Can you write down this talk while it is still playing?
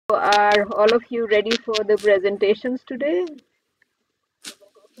Are all of you ready for the presentations today?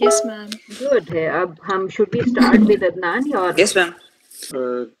 Yes, ma'am. Good. है अब हम should we start with Adnan? Your Yes, ma'am.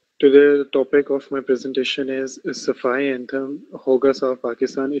 Today, the topic of my presentation is Safai Anthem Hoga Saaf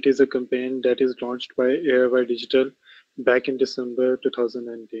Pakistan. It is a campaign that is launched by Airway Digital back in December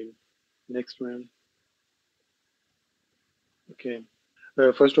 2019. Next, ma'am. Okay.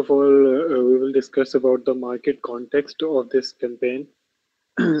 First of all, we will discuss about the market context of this campaign.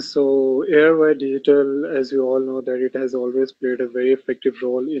 So, Airway Digital, as you all know, that it has always played a very effective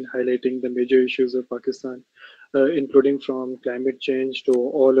role in highlighting the major issues of Pakistan, including from climate change to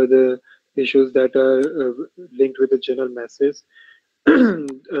all other issues that are linked with the general masses.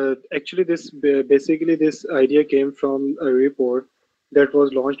 Actually, basically this idea came from a report that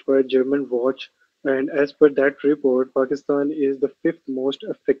was launched by German Watch, and as per that report, Pakistan is the fifth most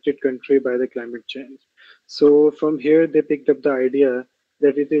affected country by the climate change. So from here, they picked up the idea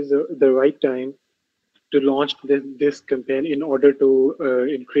that it is the right time to launch this campaign in order to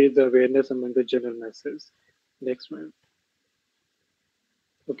increase the awareness among the general masses. Next one.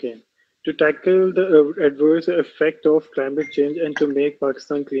 Okay. To tackle the adverse effect of climate change and to make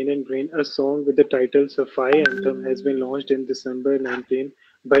Pakistan clean and green, a song with the title Safai Anthem has been launched in December 19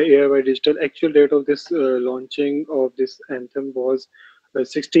 by AIY Digital. Actual date of this launching of this anthem was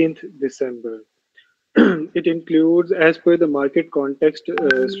 16th December. It includes, as per the market context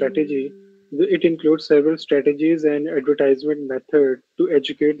strategy, it includes several strategies and advertisement method to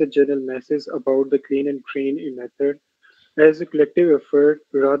educate the general masses about the clean and green method as a collective effort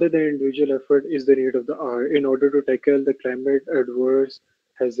rather than individual effort is the need of the hour in order to tackle the climate adverse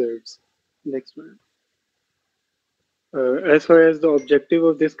hazards. Next one. As far as the objective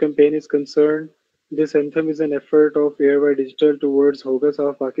of this campaign is concerned, this anthem is an effort of Airway Digital towards Hoga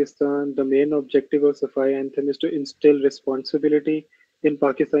Saaf Pakistan. The main objective of Safai anthem is to instill responsibility in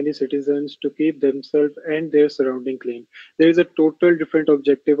Pakistani citizens to keep themselves and their surrounding clean. There is a total different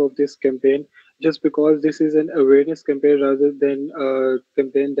objective of this campaign just because this is an awareness campaign rather than a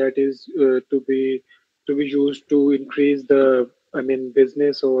campaign that is to be used to increase the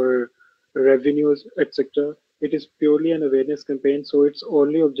business or revenues, etc. It is purely an awareness campaign, so its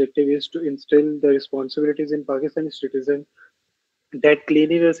only objective is to instill the responsibilities in Pakistani citizens that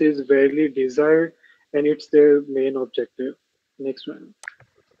cleanliness is rarely desired and it's their main objective. Next one.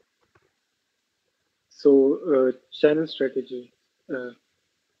 So, channel strategy. Uh,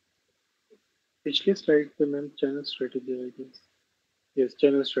 पिछली slide पे ma'am channel strategy I guess. Yes,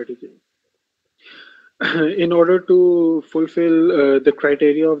 channel strategy. In order to fulfill the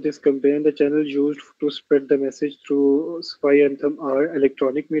criteria of this campaign, the channels used to spread the message through Spy Anthem are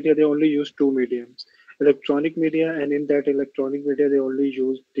electronic media. They only use two mediums, electronic media, and in that electronic media, they only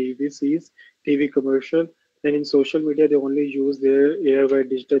use TVCs, TV commercial, and in social media, they only use their Airway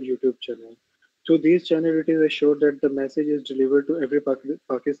digital YouTube channel. Through these channels, it is assured that the message is delivered to every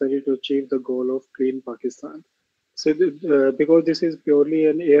Pakistani to achieve the goal of clean Pakistan. So, because this is purely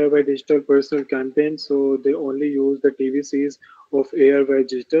an AR by Digital personal campaign, so they only use the TVCs of AR by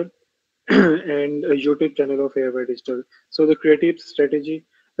Digital and a YouTube channel of AR by Digital. So, the creative strategy.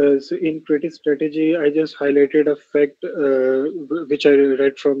 So, in creative strategy, I just highlighted a fact which I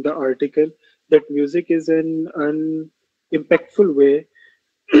read from the article that music is an impactful way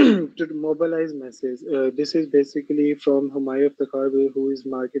to mobilize masses. This is basically from Humayun Aftakhar, who is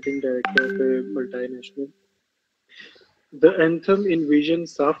marketing director of a multinational. The anthem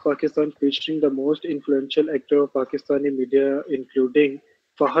envisions Saaf Pakistan featuring the most influential actor of Pakistani media, including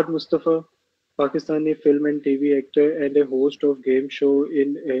Fahad Mustafa, Pakistani film and TV actor, and a host of game show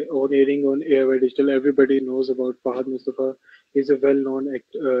in on airing on Airway Digital. Everybody knows about Fahad Mustafa. He's a well-known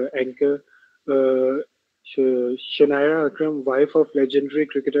anchor. Uh, Shanaira Akram, wife of legendary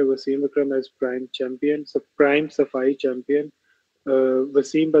cricketer Wasim Akram as prime champion, prime Safai champion.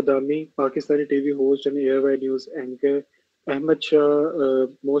 Wasim Badami, Pakistani TV host and Airway News anchor. Ahmed Shah,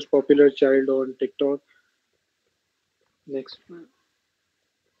 most popular child on TikTok. Next one.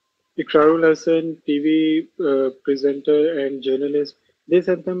 Ikrarul Hassan, TV presenter and journalist. This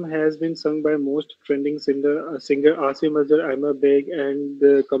anthem has been sung by most trending singer Asim Azhar, Aima Beg, and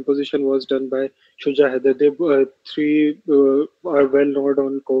the composition was done by Shuja Haider. They three are well known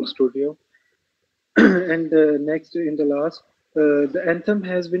on Coke Studio. And next, in the last, the anthem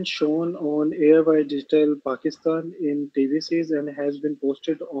has been shown on Air by Digital Pakistan in TVCs and has been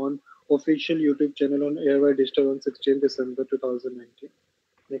posted on official YouTube channel on Air by Digital on 16 December 2019.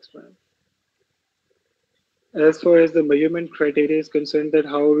 Next one. As far as the measurement criteria is concerned, that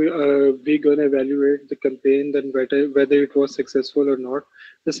how we gonna evaluate the campaign, then whether it was successful or not.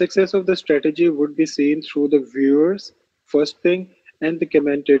 The success of the strategy would be seen through the viewers first thing, and the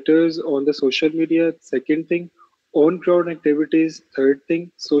commentators on the social media, second thing, on ground activities, third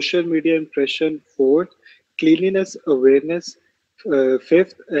thing, social media impression, fourth, cleanliness awareness,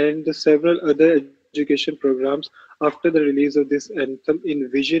 fifth, and the several other education programs after the release of this anthem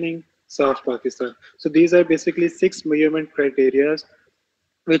envisioning Saaf Pakistan. So these are basically six measurement criteria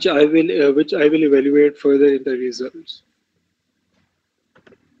which I will evaluate further in the results.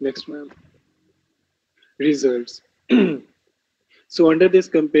 Next, ma'am. Results. So under this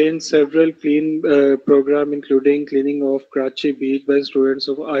campaign, several clean program, including cleaning of Karachi beach by students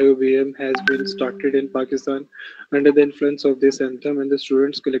of IOBM, has been started in Pakistan under the influence of this anthem, and the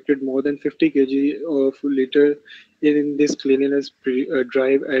students collected more than 50 kg of litter in this cleanliness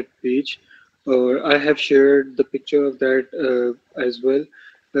drive at beach. I have shared the picture of that as well.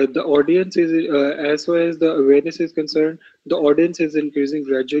 The audience is, as far as the awareness is concerned, the audience is increasing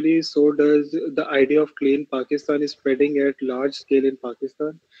gradually. So does the idea of clean Pakistan is spreading at large scale in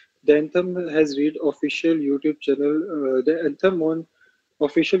Pakistan. The anthem has reached official YouTube channel. The anthem on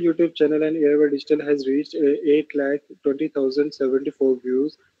official YouTube channel and Airway Digital has reached 8,20,074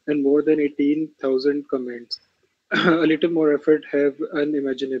 views and more than 18,000 comments. A little more effort have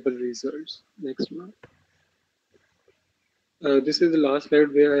unimaginable results. Next one. This is the last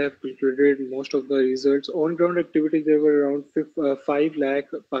slide where I have concluded most of the results. On-ground activities, there were around 5 lakh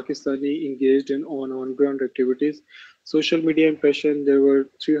Pakistani engaged in on-ground activities. Social media impression, there were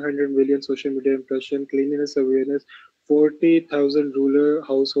 300 million social media impression. Cleanliness awareness, 40,000 rural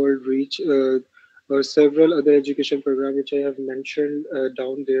household reach, or several other education programs which I have mentioned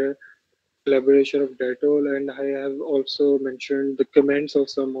down there. Collaboration of Datol, and I have also mentioned the comments of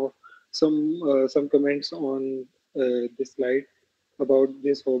some comments on this slide about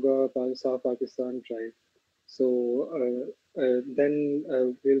this Hoga Saaf Pakistan drive. So then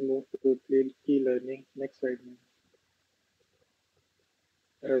we'll move to key learning. Next slide.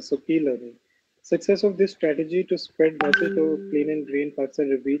 So key learning. Success of this strategy to spread message of clean and green Pakistan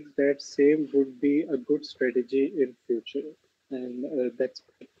reveals that same would be a good strategy in future. And that's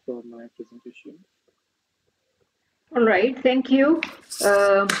it for my presentation. All right, thank you.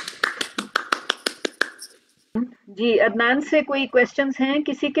 जी अदनान से कोई questions हैं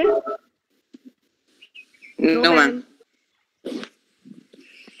किसी के? No, ma'am.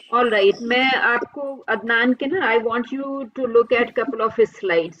 All right, मैं आपको अदनान के ना I want you to look at couple of his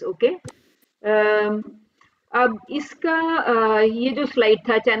slides, okay? अब इसका ये जो स्लाइड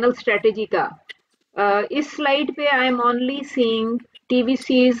था चैनल स्ट्रेटेजी का, इस स्लाइड पे I am only seeing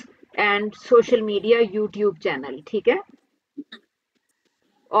टीवीसीज and social media YouTube channel, ठीक है?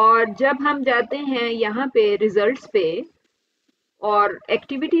 और जब हम जाते हैं यहाँ पे रिजल्ट्स पे और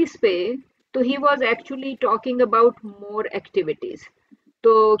एक्टिविटीज पे, तो he was actually talking about more activities.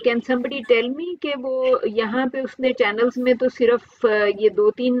 तो कैन समबडी टेल मी कि वो यहाँ पे उसने चैनल्स में तो सिर्फ ये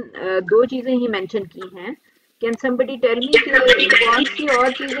दो चीजें ही मेंशन की हैं. कैन समबडी टेल मी कि कौन सी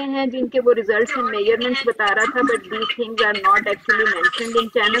और चीजें हैं जिनके वो रिजल्ट्स एंड मेजरमेंट्स बता रहा था but these things are not actually mentioned in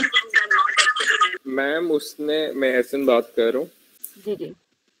channel? Ma'am मैं ऐसे बात कर रहा हूँ. जी जी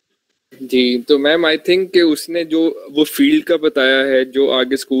जी, तो मैम आई थिंक कि उसने जो वो फील्ड का बताया है जो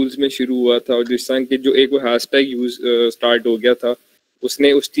आगे स्कूल्स में शुरू हुआ था और जिस तरह के जो एक वो हैशटैग यूज स्टार्ट हो गया था,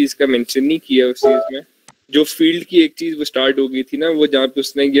 उसने उस चीज का मेंशन नहीं किया. उस चीज में जो फील्ड की एक चीज वो स्टार्ट हो गई थी ना, वो जहाँ पे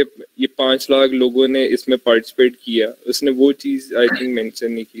उसने ये 5 लाख लोगों ने इसमें पार्टिसिपेट किया, उसने वो चीज आई थिंक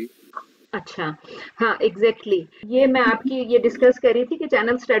मेंशन नहीं की. अच्छा, हाँ एग्जैक्टली ये मैं आपकी ये डिस्कस कर रही थी कि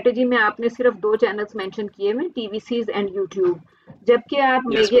चैनल स्ट्रेटेजी में आपने सिर्फ 2 चैनल्स मेंशन किए हुए, टीवीसीज एंड यूट्यूब, जबकि आप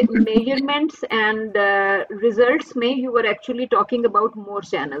मेजरमेंट्स एंड रिजल्ट्स में you were actually talking about more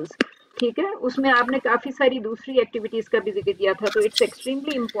channels, ठीक है? उसमें आपने काफी सारी दूसरी एक्टिविटीज का भी जिक्र किया था. तो इट्स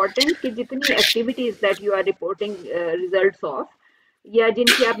एक्सट्रीमली इम्पोर्टेंट कि जितनी activities that you are reporting results of या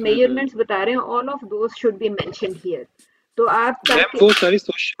जिनकी आप मेजरमेंट्स बता रहे हैं, all of those should be mentioned here. तो आप वो सारी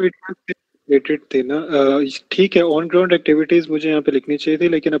सोशल मीडिया से रिलेटेड थे ना. ठीक है, ऑन ग्राउंड एक्टिविटीज मुझे यहाँ पे लिखनी चाहिए थी,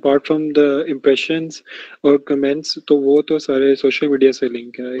 लेकिन अपार्ट फ्रॉम द इम्प्रेशंस और कमेंट्स तो वो तो सारे सोशल मीडिया से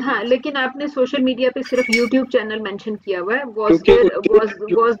लिंक है. हाँ, लेकिन आपने सोशल मीडिया पे सिर्फ यूट्यूब चैनल मेंशन किया हुआ है.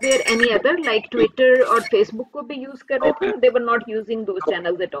 was there any other like Twitter और फेसबुक को भी यूज कर रहे थे? they were not using those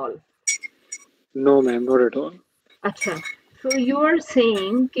channels at all? No ma'am, not at all. अच्छा, so you are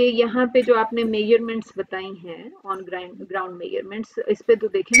saying कि यहाँ पे जो आपने मेजरमेंट्स बताई हैं ऑन ग्राउंड मेजरमेंट्स, इस पे तो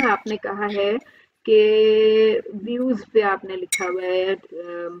देखें ना, आपने कहा है कि व्यूज पे आपने लिखा हुआ है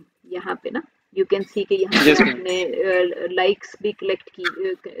यहाँ पे ना, यू कैन सी कि यहाँ पे आपने लाइक्स भी कलेक्ट की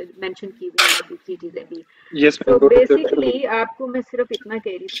मेंशन की हुई है, दूसरी चीजें भी. तो बेसिकली आपको मैं सिर्फ इतना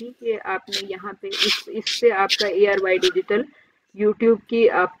कह रही थी कि आपने यहाँ पे इस पे आपका ARY डिजिटल यूट्यूब की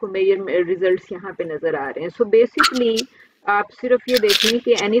आपको मेजर रिजल्ट्स यहाँ पे नजर आ रहे हैं. सो बेसिकली आप सिर्फ ये देखें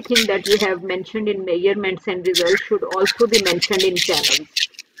कि anything that you have mentioned in measurements and results should also be mentioned in channels.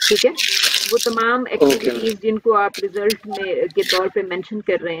 ठीक है, वो तमाम एक्टिविटीज जिनको आप रिजल्ट में के तौर पे मेंशन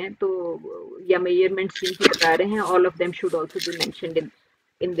कर रहे हैं तो या मेजरमेंट्स जिनकी बता रहे हैं, all of them should also be mentioned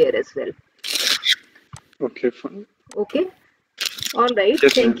in there as well. Okay, fine. Okay, all right.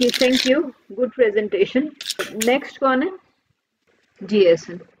 Yes, thank you, good presentation. Next कौन है? जी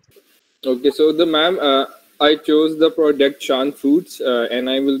एसन. Okay, so I chose the product Shan Foods, and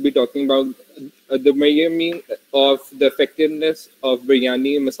I will be talking about the measurement of the effectiveness of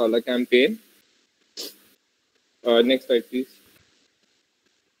biryani masala campaign. Next slide, please.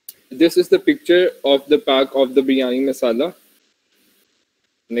 This is the picture of the pack of the biryani masala.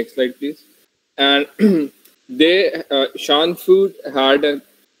 Next slide, please. And Shan Food had a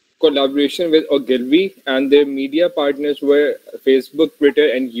collaboration with Ogilvy, and their media partners were Facebook,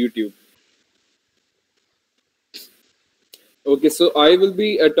 Twitter, and YouTube. Okay, so I will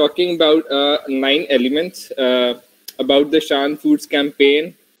be talking about 9 elements about the Shan Foods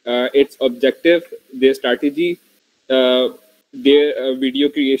campaign, its objective, their strategy, their video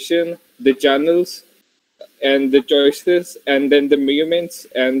creation, the channels, and the choices, and then the measurements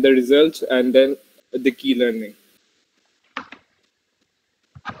and the results, and then the key learning.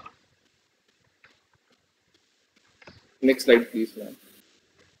 Next slide, please, ma'am.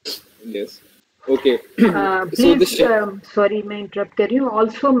 Yes. Okay. Please, sorry, मैं interrupt कर रही हूँ.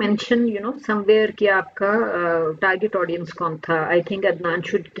 Also mention, somewhere कि आपका target audience कौन था. I think Adnan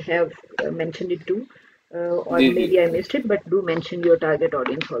should have mentioned it too, or maybe I missed it. But do mention your target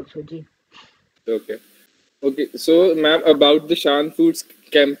audience also, ji. Okay. Okay. So, ma'am, about the Shan Foods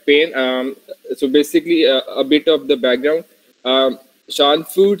campaign. So basically, a bit of the background. Shan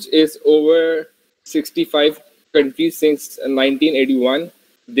Foods is over 65 countries since 1981.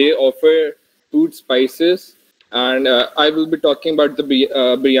 They offer food, spices, and I will be talking about the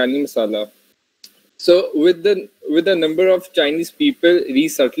biryani masala. So with the number of Chinese people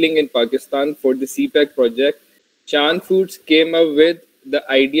resettling in Pakistan for the CPAC project, Shan Foods came up with the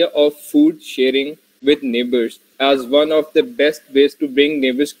idea of food sharing with neighbors as one of the best ways to bring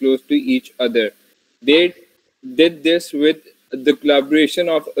neighbors close to each other. They did this with the collaboration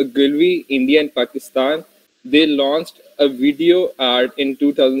of Ogilvy, India, and Pakistan. They launched a video ad in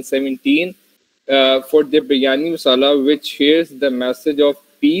 2017 for the biryani masala, which shares the message of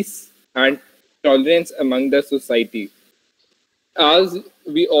peace and tolerance among the society. As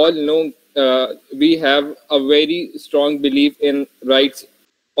we all know, we have a very strong belief in rights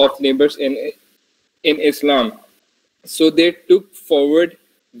of neighbors in Islam. So they took forward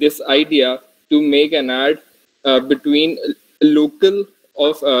this idea to make an ad between local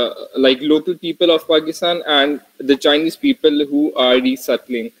people of Pakistan and the Chinese people who are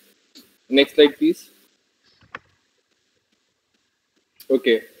resettling. Next slide, please.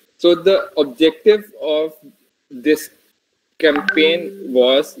 Okay, so the objective of this campaign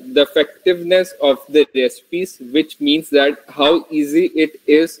was the effectiveness of the recipes, which means that how easy it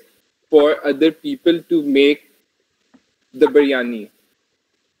is for other people to make the biryani,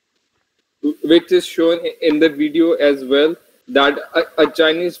 which is shown in the video as well, that a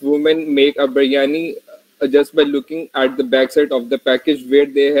Chinese woman make a biryani just by looking at the backside of the package, where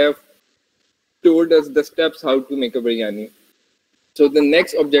they have told us the steps how to make a biryani. So the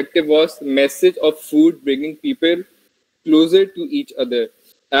next objective was message of food bringing people closer to each other.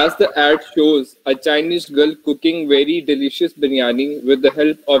 As the ad shows, a Chinese girl cooking very delicious biryani with the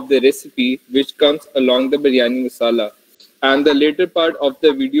help of the recipe which comes along the biryani masala. And the later part of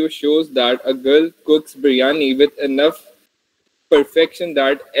the video shows that a girl cooks biryani with enough perfection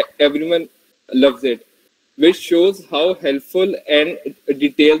that everyone loves it, which shows how helpful and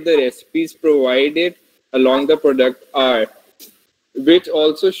detailed the recipes provided along the product are, which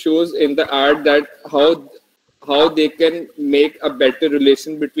also shows in the ad that how they can make a better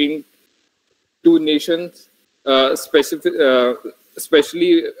relation between two nations, especially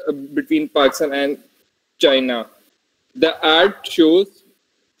between Pakistan and China. The ad shows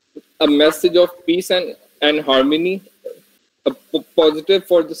a message of peace and harmony, a positive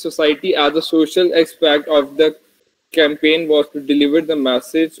for the society, as the social aspect of the campaign was to deliver the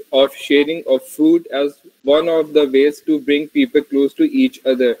message of sharing of food as one of the ways to bring people close to each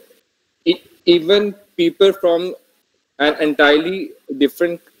other. Even people from an entirely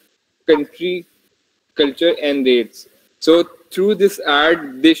different country, culture, and race. So through this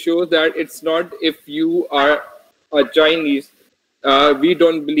ad, they show that it's not if you are a Chinese, we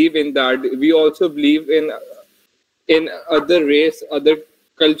don't believe in that. We also believe in other race, other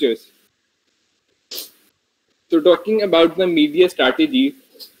cultures. So talking about the media strategy,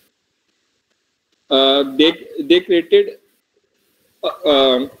 they created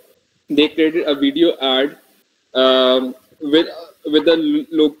they created a video ad with a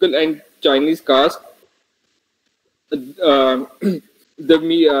local and Chinese cast. Uh,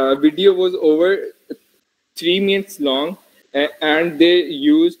 the video was over 3 minutes long, and they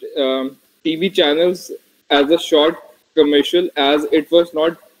used TV channels as a short commercial, as it was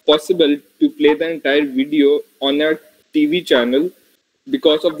not possible to play the entire video on a TV channel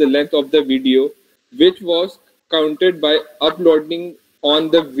because of the length of the video, which was counted by uploading on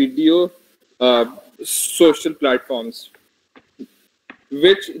the video social platforms,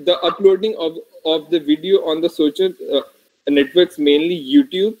 which the uploading of the video on the social networks, mainly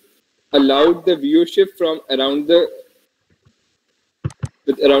YouTube, allowed the viewership from around the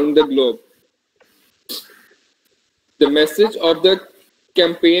globe. The message of the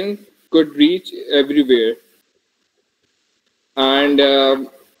campaign could reach everywhere, and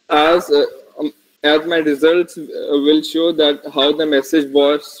as my results will show that how the message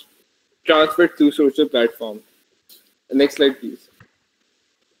was transferred through social platform. Next slide, please.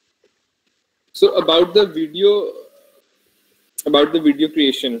 So about the video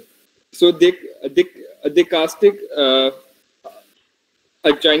creation. So they casted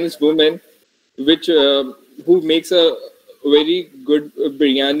a Chinese woman, which who makes a very good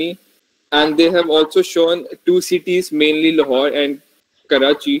biryani, and they have also shown 2 cities, mainly Lahore and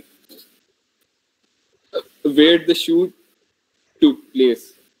Karachi, where the shoot took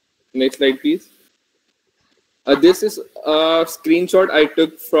place. Next slide, please. This is a screenshot I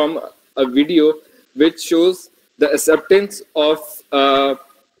took from a video which shows the acceptance of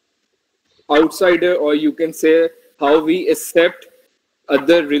outsider, or you can say how we accept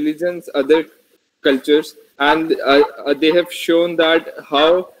other religions, other cultures, and they have shown that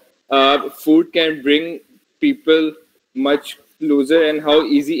how food can bring people much closer and how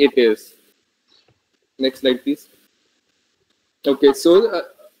easy it is. Next slide, please. Okay, so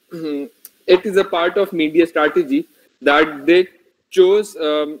it is a part of media strategy that they chose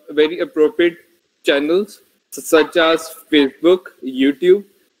very appropriate channels such as Facebook, YouTube,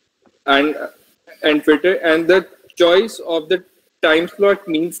 and Twitter, and the choice of the time slot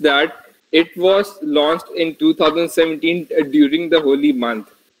means that it was launched in 2017 during the holy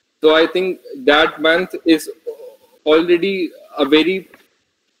month. So I think that month is already a very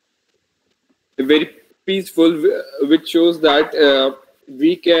peaceful, which shows that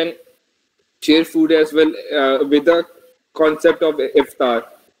we can share food as well with the concept of iftar.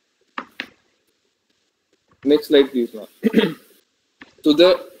 Next slide, please. Now. So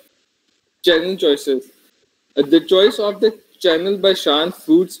the channel choices. The choice of the channel by Shan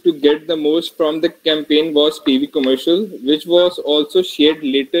Foods to get the most from the campaign was TV commercial, which was also shared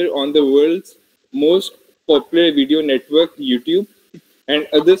later on the world's most popular video network, YouTube, and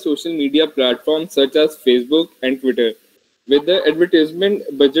other social media platforms such as Facebook and Twitter. With the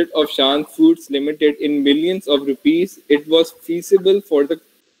advertisement budget of Shan Foods limited in millions of rupees, it was feasible for the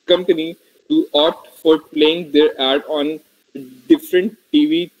company to opt for playing their ad on different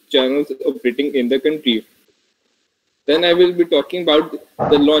TV channels operating in the country. Then I will be talking about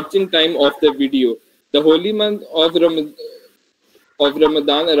the launching time of the video. The holy month of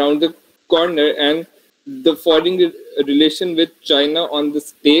Ramadan around the corner, and the foreign relation with China on the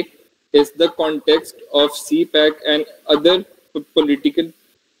stake is the context of CPAC and other political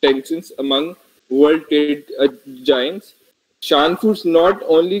tensions among world trade giants. Shan Foods not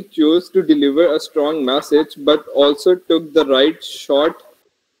only chose to deliver a strong message, but also took the right shot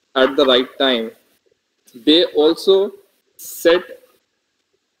at the right time. They also set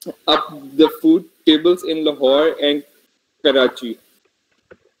up the food tables in Lahore and Karachi.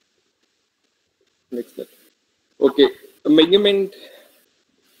 Next slide. Okay, measurement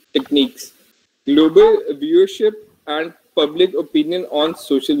techniques. Global viewership and public opinion on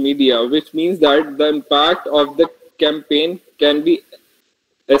social media, which means that the impact of the campaign can be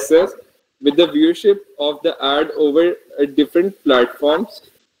assessed with the viewership of the ad over different platforms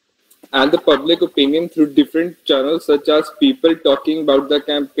and the public opinion through different channels, such as people talking about the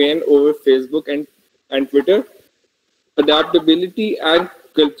campaign over Facebook and Twitter. Adaptability and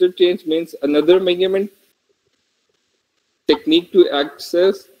culture change means another measurement technique to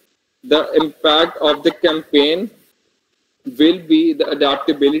access the impact of the campaign will be the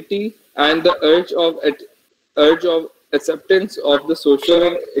adaptability and the urge of acceptance of the social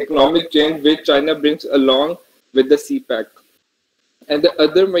and economic change which China brings along with the CPAC. And the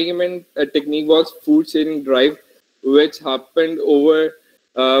other measurement technique was food sharing drive, which happened over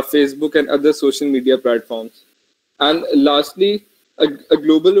Facebook and other social media platforms. And lastly, a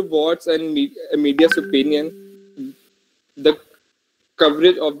global awards and media's opinion. The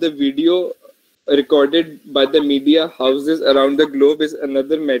coverage of the video recorded by the media houses around the globe is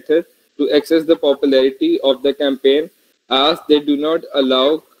another method to access the popularity of the campaign, as they do not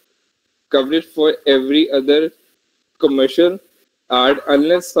allow coverage for every other commercial ad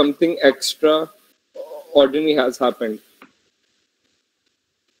unless something extraordinary has happened.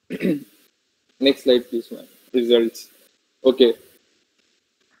 Next slide, please, ma'am. Results. Okay.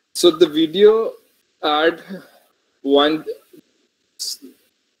 So the video ad won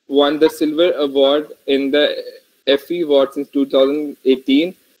the silver award in the FE Awards in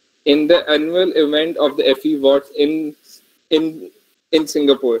 2018 in the annual event of the FE Awards in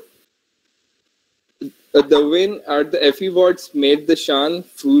Singapore. The win at the FE Awards made the Shan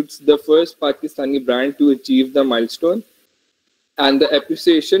Foods the first Pakistani brand to achieve the milestone, and the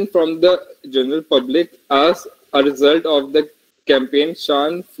appreciation from the general public as a result of the campaign.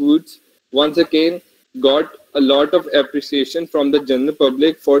 Shan Foods once again got a lot of appreciation from the general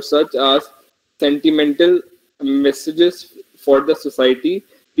public for such as sentimental messages for the society.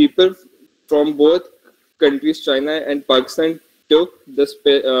 People from both countries, China and Pakistan, took the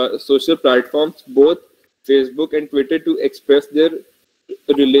social platforms, both Facebook and Twitter, to express their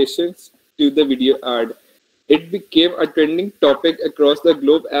relations to the video ad. It became a trending topic across the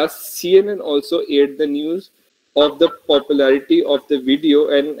globe as CNN also aired the news of the popularity of the video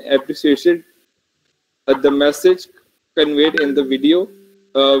and appreciated the message conveyed in the video,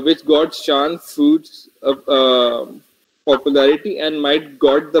 which got Shan Foods popularity and might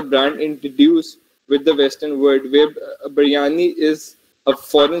got the brand introduced with the Western world, where biryani is a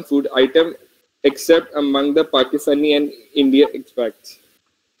foreign food item except among the Pakistani and India expats.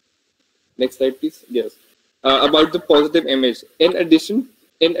 Next slide, please. Yes. About the positive image. In addition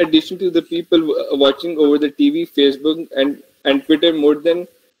to the people watching over the TV, Facebook, and Twitter, more than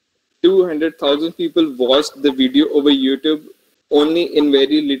 200,000 people watched the video over YouTube only in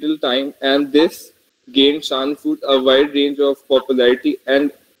very little time, and this gained Shan Food a wide range of popularity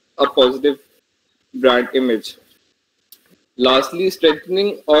and a positive brand image. Lastly,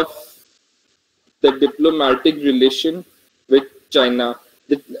 strengthening of the diplomatic relation with China.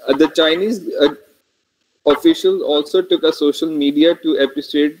 The Chinese officials also took a social media to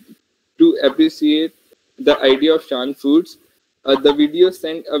appreciate the idea of Shan Foods. The video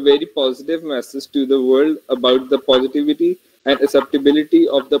sent a very positive message to the world about the positivity and acceptability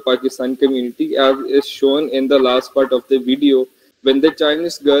of the Pakistan community, as is shown in the last part of the video, when the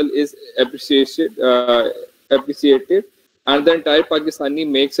Chinese girl is appreciated, and the entire Pakistani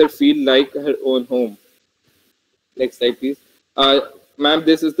makes her feel like her own home. Next slide, please. Ma'am,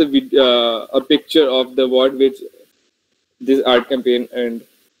 this is the a picture of the award which this art campaign earned.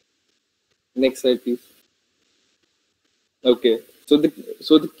 Next slide, please. Okay, so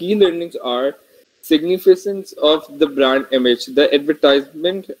the key learnings are significance of the brand image. The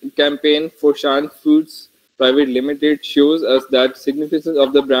advertisement campaign for Shan Foods Private Limited shows us that significance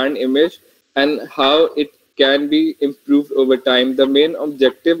of the brand image and how it can be improved over time. The main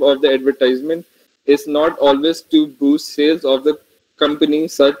objective of the advertisement is not always to boost sales of the company,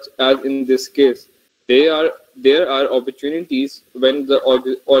 such as in this case. There are opportunities when the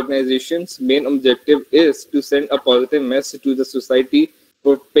organization's main objective is to send a positive message to the society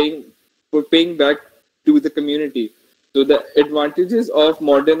for paying back to the community. So the advantages of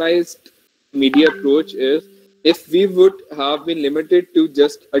modernized media approach is, if we would have been limited to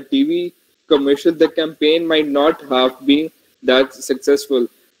just a TV commercial, the campaign might not have been that successful.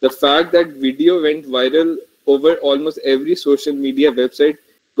 The fact that video went viral over almost every social media website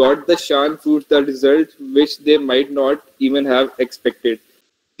got the Shan Foods the result which they might not even have expected.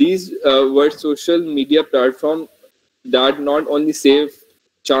 These were social media platforms that not only saved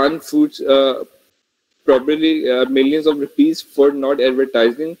Shan Foods probably millions of rupees for not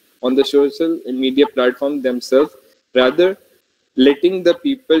advertising on the social media platform themselves, rather letting the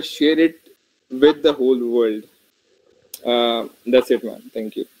people share it with the whole world. That's it, ma'am.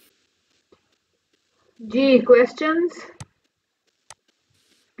 Thank you. Ji questions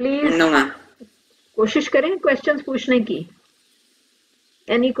please. No, ma'am. कोशिश करें questions पूछने की.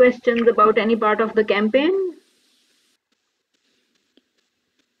 Any questions about any part of the campaign?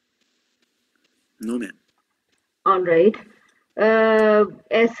 No, ma'am. All right.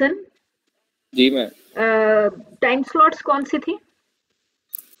 Ehsan, ji ma'am. Time slots कौन सी थी?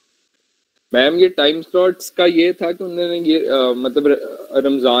 Ma'am ये time slots का ये था कि उन्होंने ये मतलब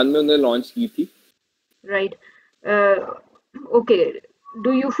रमजान में उन्होंने लॉन्च की थी. Right. Okay.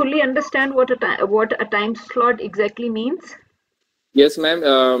 Do you fully understand what a time slot exactly means? Yes, ma'am.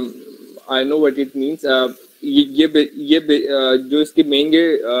 I know what it means. ये जो इसकी मेन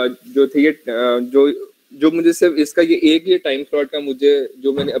जो थे जो जो मुझे सिर्फ इसका ये टाइम स्लॉट का मुझे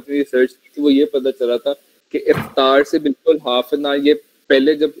जो मैंने अपनी रिसर्च की थी वो ये पता चला था कि इफ्तार से बिल्कुल हाफ एन आवर ये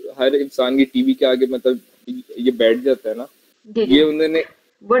पहले जब हर इंसान की टीवी के आगे मतलब ये बैठ जाता है ना, ये उन्होंने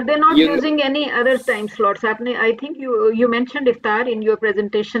Were they not using any other time slots? आपने, I think you mentioned iftar in your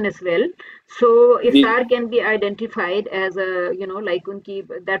presentation as well. So iftar can be identified as a, you know, like unki,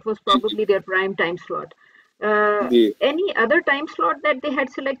 that was probably their prime time slot. Any other time slot that they had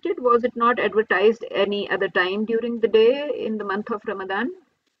selected? Was it not advertised any other time during the day in the month of Ramadan?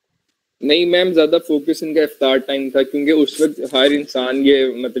 नहीं ma'am, ज्यादा focus इनका इफ्तार time था क्योंकि उस वक्त हर इंसान ये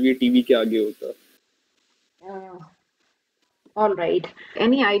मतलब ये टीवी के आगे होता. All right.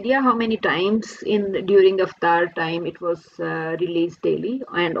 Any idea how many times during iftar time it was released daily,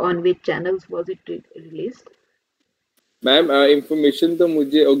 and on which channels was it released? Ma'am information तो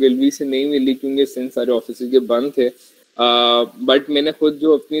मुझे ओगिलवी से नहीं मिली क्योंकि सिंस सारे ऑफिस के बंद थे, बट मैंने खुद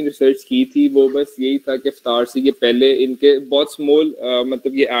जो अपनी रिसर्च की थी वो बस यही था कि इफ्तार से ये पहले इनके बहुत स्मॉल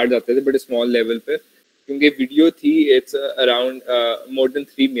मतलब ये ऐड आते थे बड़े स्मॉल लेवल पे, क्योंकि वीडियो थी it's around more than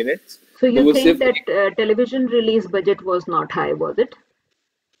 3 minutes. So you think that television release budget was not high, was it?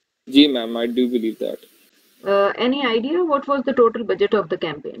 Ji ma'am, I do believe that. Any idea what was the total budget of the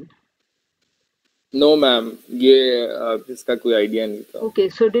campaign? No ma'am, ये इसका कोई idea नहीं था. Okay,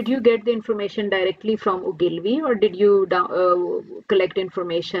 so did you get the information directly from Ogilvy or did you collect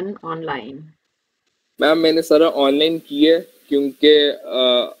information online? Ma'am मैंने सारा online किया क्योंकि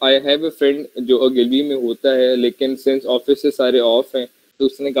I have a friend जो ओगिलवी में होता है, लेकिन सिंस ऑफिस से सारे ऑफ हैं तो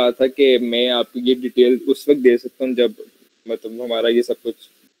उसने कहा था कि मैं आपको ये डिटेल उस वक्त दे सकता हूँ जब मतलब हमारा ये सब कुछ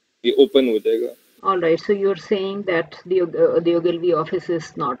ये ओपन हो जाएगा. All right, so you're saying that the Ogilvy office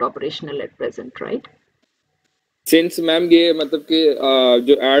is not operational at present, right? Since ma'am ये मतलब कि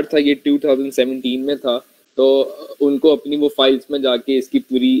जो ऐड था ये 2017 में था तो उनको अपनी वो फाइल्स में जाके इसकी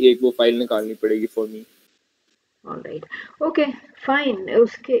पूरी एक वो फाइल निकालनी पड़ेगी for me. All right. Okay, fine.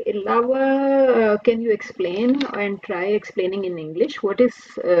 उसके अलावा can you explain and try explaining in English what do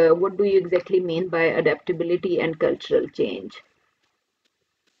you exactly mean by adaptability and cultural change?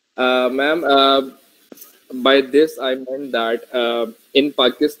 Ma'am, by this I meant that in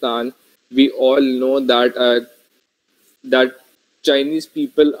Pakistan we all know that that Chinese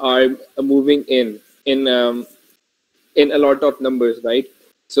people are moving in a lot of numbers, right?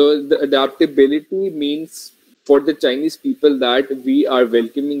 So the adaptability means for the Chinese people that we are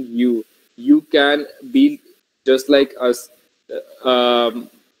welcoming you. You can be just like us.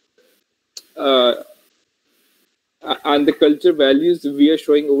 And the culture values we are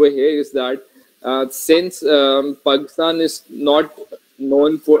showing over here is that since Pakistan is not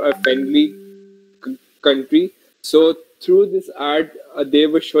known for a friendly country, so through this ad they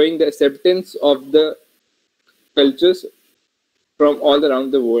were showing the acceptance of the cultures from all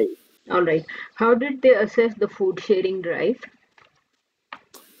around the world. All right. How did they assess the food sharing drive?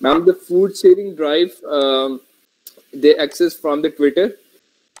 Ma'am, the food sharing drive, they access from the Twitter.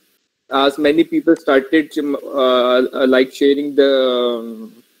 As many people started like sharing their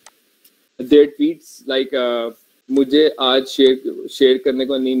tweets like मुझे आज share करने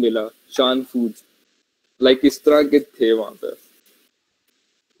को नहीं मिला शान foods, like इस तरह के थे वहाँ पे.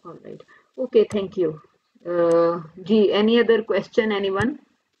 All right. Okay, thank you. Ji, any other question, anyone?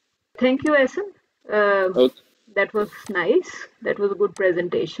 Thank you, Esan. Okay. That was nice. That was a good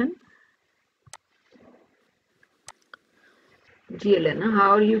presentation. Ji, Elena,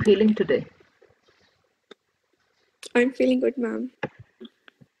 how are you feeling today? I'm feeling good, ma'am.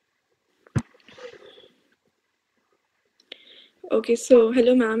 Okay, so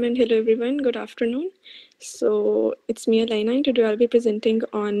hello, ma'am, and hello, everyone. Good afternoon. So it's me, Elena, and today I'll be presenting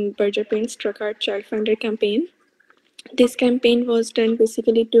on Berger Paint's Truck Art Child Finder campaign. This campaign was done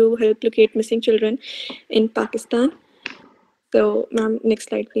basically to help locate missing children in Pakistan. So, ma'am, next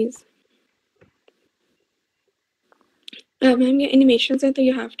slide, please. Ma'am, your animations are, so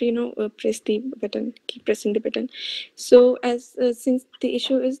you have to, press the button, keep pressing the button. So, as since the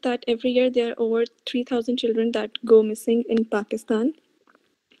issue is that every year there are over 3,000 children that go missing in Pakistan.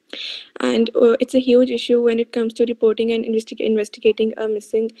 And it's a huge issue when it comes to reporting and investigating a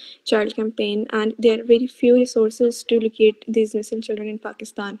missing child campaign. And there are very few resources to locate these missing children in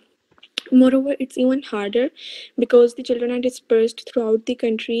Pakistan. Moreover, it's even harder because the children are dispersed throughout the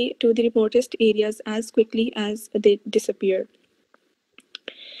country to the remotest areas as quickly as they disappear.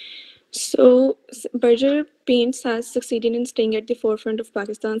 So, Berger Paints has succeeded in staying at the forefront of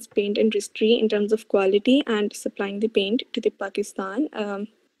Pakistan's paint industry in terms of quality and supplying the paint to the Pakistan.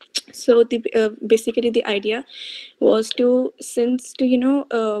 So basically the idea was to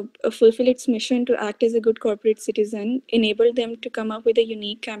fulfill its mission to act as a good corporate citizen, enable them to come up with a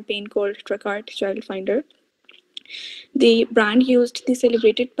unique campaign called Truck Art Child Finder. The brand used the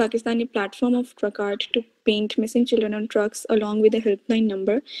celebrated Pakistani platform of Truck Art to paint missing children on trucks along with a helpline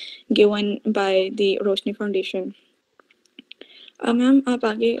number given by the Roshni Foundation. Ma'am, आप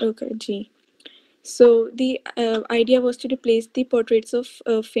आगे जी. So the idea was to replace the portraits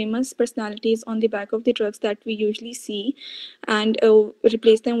of famous personalities on the back of the trucks that we usually see, and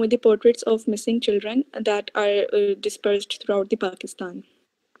replace them with the portraits of missing children that are dispersed throughout the Pakistan.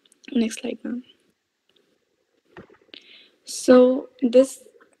 Next slide, ma'am. So this,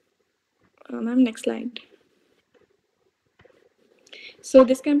 ma'am, next slide. So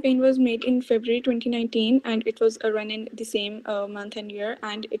this campaign was made in February 2019, and it was run in the same month and year,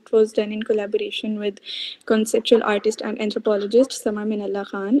 and it was done in collaboration with conceptual artist and anthropologist Samar Minallah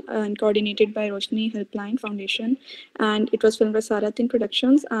Khan, and coordinated by Roshni Helpline Foundation, and it was filmed by Saratin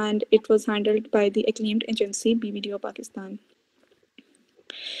Productions, and it was handled by the acclaimed agency BVDO Pakistan.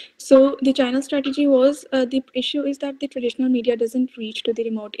 So the channel strategy was, the issue is that the traditional media doesn't reach to the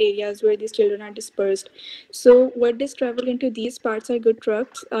remote areas where these children are dispersed. So what does travel into these parts are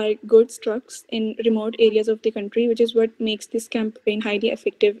goods trucks in remote areas of the country, which is what makes this campaign highly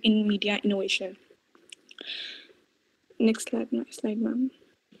effective in media innovation. Next slide, ma'am.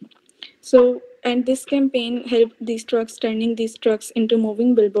 So, and this campaign helped these trucks, turning these trucks into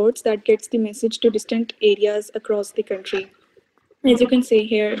moving billboards that gets the message to distant areas across the country, as you can see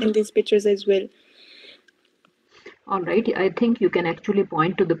here in these pictures as well. All right, I think you can actually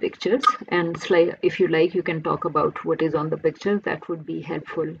point to the pictures, and if you like, you can talk about what is on the pictures. That would be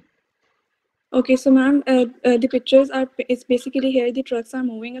helpful. Okay, so ma'am, the pictures are, it's basically here the trucks are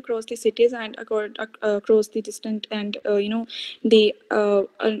moving across the cities and across the distant and the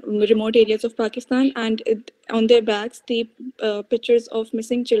remote areas of Pakistan, and on their backs the pictures of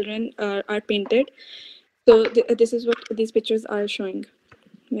missing children are painted. So this is what these pictures are showing.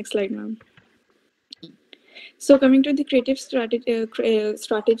 Next slide, ma'am. So coming to the creative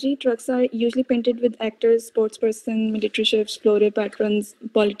strategy, trucks are usually painted with actors, sportsperson, military chefs, floral patrons,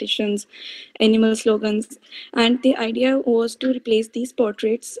 politicians, animal slogans, and the idea was to replace these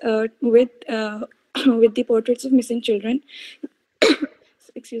portraits with with the portraits of missing children.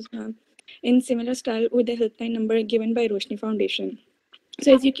 Excuse me, ma'am. In similar style with the helpline number given by Roshni Foundation.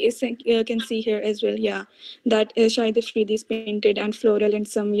 So as you can see here as well, yeah, that Shahid Afridi is painted and floral and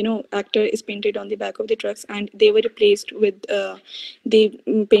some, actor is painted on the back of the trucks, and they were replaced with the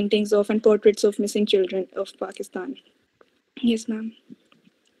paintings of and portraits of missing children of Pakistan. Yes, ma'am.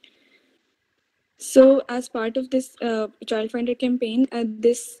 So as part of this Child Finder campaign,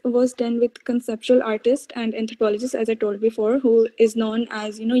 this was done with conceptual artist and anthropologist, as I told before, who is known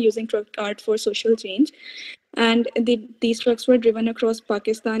as, using truck art for social change. And these trucks were driven across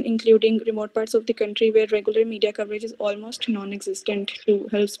Pakistan, including remote parts of the country where regular media coverage is almost non-existent, to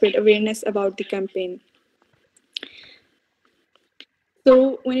help spread awareness about the campaign.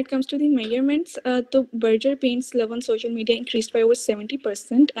 So when it comes to the measurements, the Berger Paint's love on social media increased by over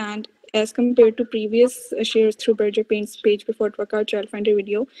 70%, and as compared to previous shares through Berger Paint's page before Truck Art Child Finder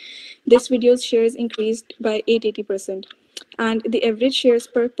video, this video's shares increased by 880%. And the average shares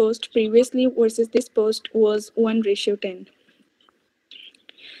per post previously versus this post was 1:10.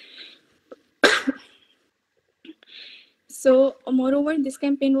 So, moreover, this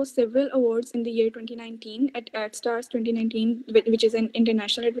campaign won several awards in the year 2019 at AdStars 2019, which is an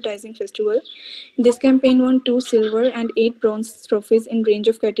international advertising festival. This campaign won 2 silver and 8 bronze trophies in range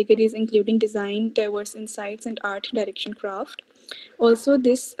of categories, including design, diverse insights, and art direction craft. Also,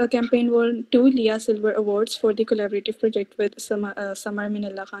 this campaign won 2 Leah Silver Awards for the collaborative project with Samar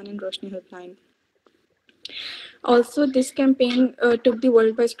Minallah Khan and Roshni Helpline. Also, this campaign took the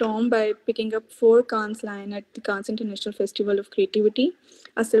world by storm by picking up 4 Cannes Lions at the Cannes International Festival of Creativity,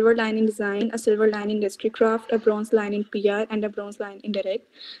 a silver lion in design, a silver lion in industry craft, a bronze lion in PR, and a bronze lion in direct.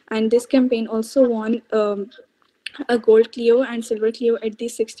 And this campaign also won a gold Clio and silver Clio at the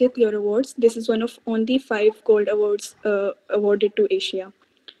 60th Clio Awards. This is one of only 5 gold awards awarded to Asia.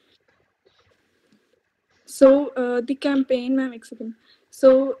 So the campaign, ma'am,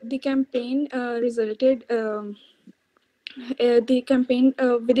 so the campaign resulted. The campaign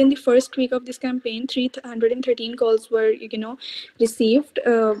within the first week of this campaign, 313 calls were received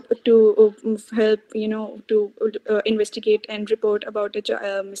to help to investigate and report about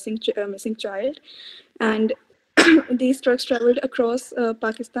a missing child, and these trucks traveled across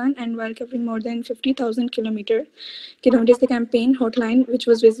Pakistan, and while covering more than 50,000 kilometers, the campaign hotline, which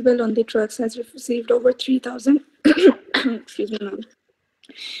was visible on the trucks, has received over 3,000 excuse me, ma'am,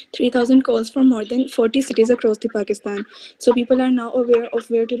 3,000 calls from more than 40 cities across the Pakistan. So people are now aware of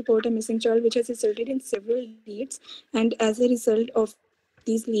where to report a missing child, which has resulted in several leads. And as a result of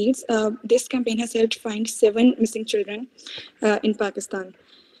these leads, this campaign has helped find 7 missing children in Pakistan.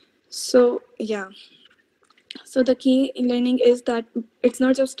 So yeah. So the key learning is that it's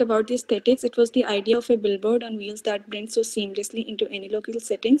not just about the aesthetics, it was the idea of a billboard on wheels that blends so seamlessly into any local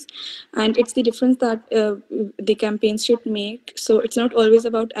settings. And it's the difference that the campaigns should make. So it's not always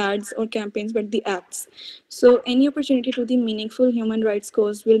about ads or campaigns, but the acts. So any opportunity to the meaningful human rights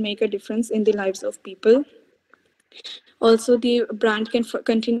cause will make a difference in the lives of people. Also, the brand can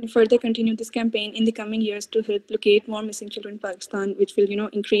further continue this campaign in the coming years to help locate more missing children in Pakistan, which will,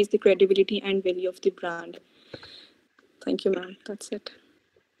 increase the credibility and value of the brand. Thank you, ma'am. That's it.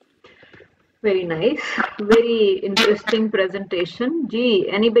 Very nice. Very interesting presentation. Gee,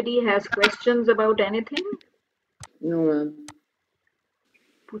 anybody has questions about anything? No, ma'am.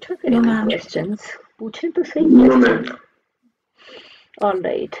 पूछा करेंगे questions. पूछे तो सही questions. All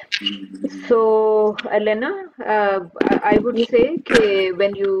right. So, Elena, I would say that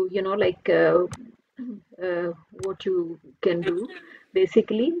when you what you can do,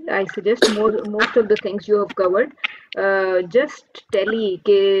 basically, I suggest most of the things you have covered. Just tally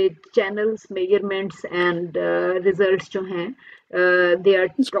के channels, measurements, and results जो हैं, they are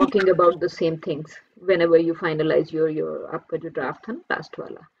talking about the same things whenever you finalize your आपका जो draft था ना last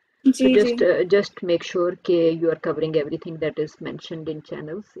वाला. So just make sure that you are covering everything that is mentioned in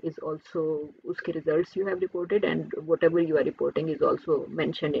channels is also uske results you have reported, and whatever you are reporting is also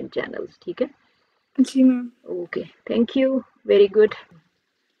mentioned in channels. ठीक है? जी ma'am. Okay, thank you. Very good.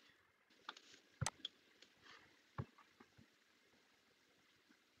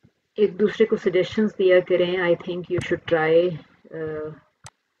 एक दूसरे को suggestions दिया करें. I think you should try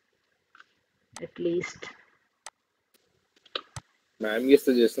at least. Ma'am ये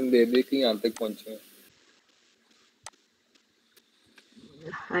suggestion दे दे कि यहाँ तक पहुँचे.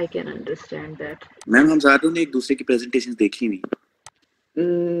 I can understand that. Ma'am हम सारों ने एक दूसरे की प्रेजेंटेशंस देखी नहीं.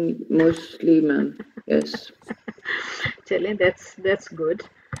 Mostly, ma'am. Yes. चलें, that's good.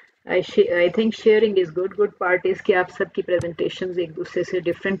 I think sharing is good. Good part is कि आप सबकी presentations एक दूसरे से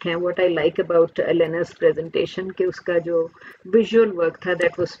different हैं. What I like about Elena's presentation कि उसका जो visual work था,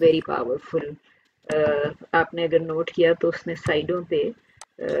 that was very powerful. आपने अगर नोट किया तो उसने साइडों पे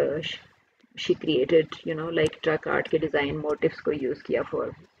she created like truck art के design motifs को use किया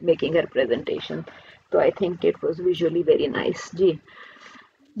for making her presentation. So I think it was visually very nice. Ji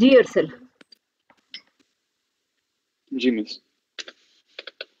Arsal. Ji miss.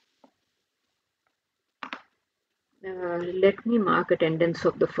 Let me mark attendance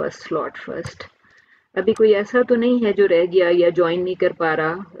of the first slot first. अभी कोई ऐसा तो नहीं है जो रह गया या ज्वाइन नहीं कर पा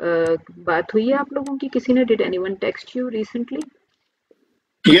रहा. बात हुई है आप लोगों की? किसी ने did anyone text you recently?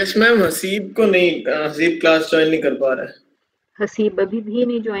 Yes ma'am, Haseeb को नहीं, हसीब क्लास ज्वाइन नहीं कर पा रहा है. हसीब अभी भी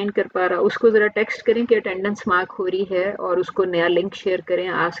नहीं ज्वाइन कर पा रहा. उसको जरा टेक्स्ट करें कि अटेंडेंस मार्क हो रही है और उसको नया लिंक शेयर करें.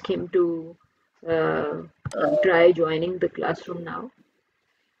 Ask him to try joining the classroom now.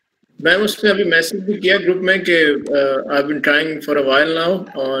 Ma'am उसने अभी मैसेज भी किया ग्रुप में कि I been trying for a while now,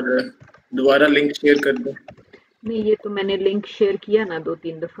 और दोबारा लिंक शेयर कर दो. नहीं, ये तो मैंने लिंक शेयर किया ना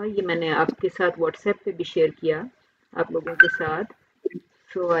 2-3 दफा. ये मैंने आपके साथ व्हाट्सएप पे भी शेयर किया आप लोगों के साथ.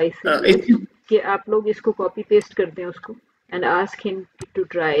 सो आई सजेस्ट कि आप लोग इसको कॉपी पेस्ट कर दें उसको and ask him to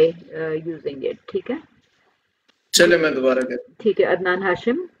try using it. ठीक है? चले मैं दोबारा कर. ठीक है. अदनान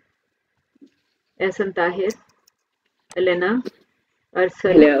हाशिम, एहसन ताहिर, एलेना,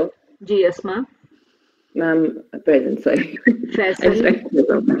 अरसल. Hello. जी अस्मा. Ma'am, present, sorry.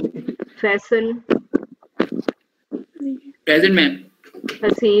 Faisal. Present, ma'am.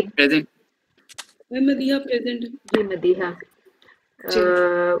 Haseeb. Present. मैं Madiha present. Ji Madiha.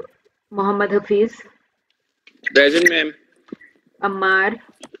 Mohammad Hafeez. Present ma'am. Ammar.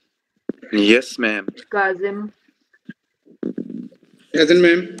 Yes ma'am. Kazim. Present,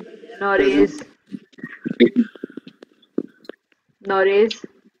 ma'am. नौरेज.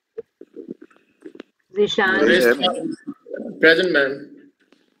 Zeeshan. Present ma'am.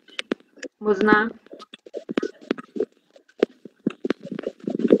 मुजना.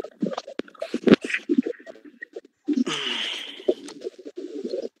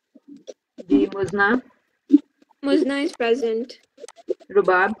 Ji मुजना. Muzna is present.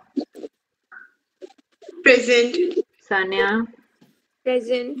 Rubab. Present. Sania.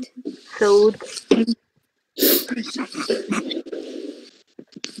 Present. Saud.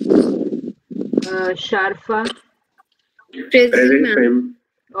 शारफा. Present, ma'am.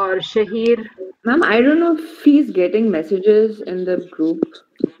 और Shaheer. Ma'am, I don't know if he's getting messages in the group.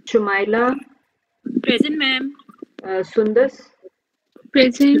 Shumaila. Present, ma'am. Sundas.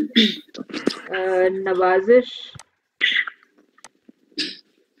 Present. Nawazish,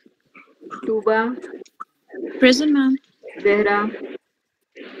 Tuba, Present, ma'am. Zehra,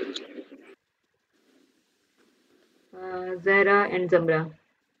 Zehra and Zamra.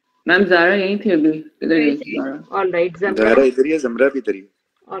 Ma'am Zaara यहीं थी अभी, किधर गई Zaara? All right, Zamra. Dara इधर ही है, जमरा भी इधर ही है।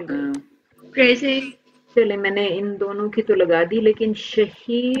 All right. Present. चले, मैंने इन दोनों की तो लगा दी, लेकिन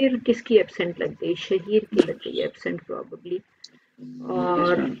शहीर किसकी एब्सेंट लग गई? शहीर की लग गई एब्सेंट प्रॉबली,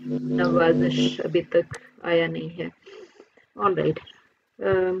 और नवाजिश अभी तक आया नहीं है। All right,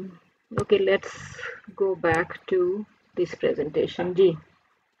 okay, let's go back to this presentation. जी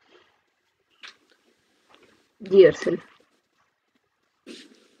जी अरसल।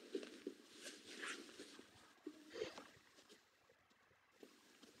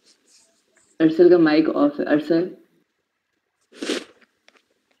 अरसल का माइक ऑफ है। अरसल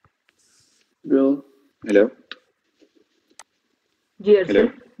bro. Hello ji Arsal,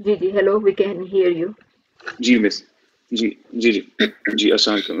 ji ji, hello, we can hear you. Ji miss, जी जी जी जी,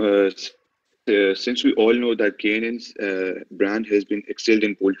 अस्सलाम। Since we all know that K&N's brand has been excelled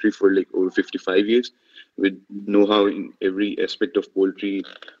in poultry for like over 55 years, with know-how in every aspect of poultry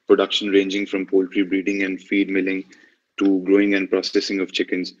production, ranging from poultry breeding and feed milling to growing and processing of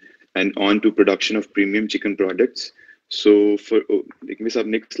chickens, and on to production of premium chicken products. So for like Miss, up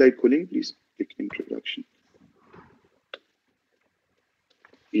next slide, calling please, like introduction.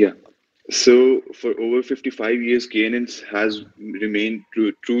 Yeah. So for over 55 years, K&N's has remained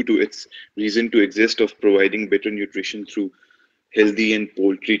true to its reason to exist of providing better nutrition through healthy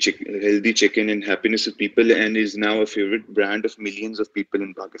chicken and happiness of people, and is now a favorite brand of millions of people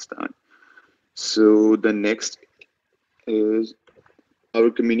in Pakistan. So the next is our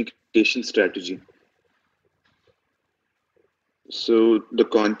communication strategy. So the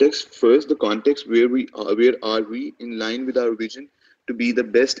context where are we in line with our vision to be the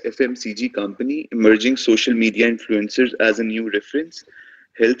best FMCG company, emerging social media influencers as a new reference,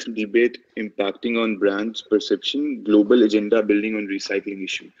 health debate impacting on brands perception, global agenda building on recycling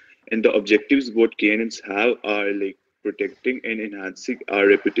issue. And the objectives what K&Ns have are like protecting and enhancing our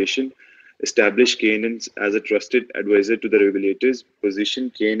reputation, establish K&Ns as a trusted advisor to the regulators, position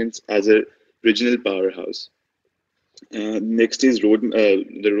K&Ns as a regional powerhouse. Next is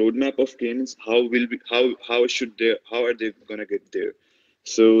the roadmap of K&Ns. How are they gonna get there?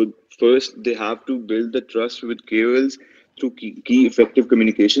 So first, they have to build the trust with KOLs through key effective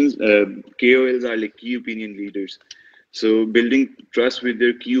communications. KOLs are like key opinion leaders. So building trust with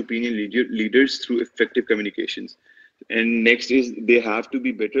their key opinion leaders through effective communications. And next is they have to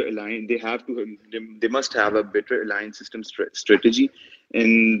be better aligned. They must have a better aligned system strategy,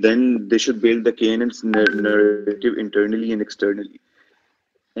 and then they should build the K&N's narrative internally and externally.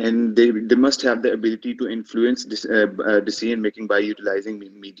 And they must have the ability to influence decision making by utilizing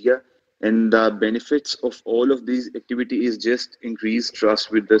media. And the benefits of all of these activity is just increased trust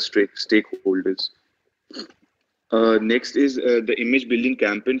with the stakeholders. Next is the image building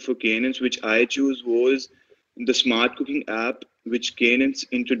campaign for K&Ns, which I choose was the smart cooking app, which K&Ns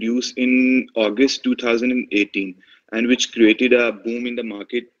introduced in August 2018, and which created a boom in the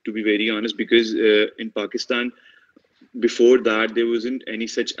market, to be very honest, because in Pakistan, before that, there wasn't any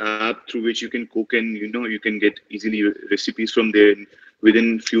such app through which you can cook, and you can get easily recipes from there. And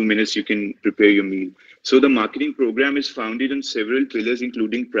within few minutes, you can prepare your meal. So the marketing program is founded on several pillars,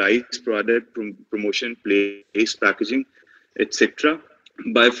 including price, product, promotion, place, packaging, etc.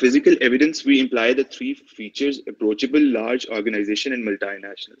 By physical evidence, we imply the three features: approachable, large organization, and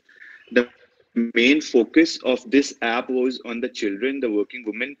multinational. The main focus of this app was on the children, the working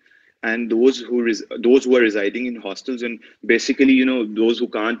women, and those who are residing in hostels, and basically, those who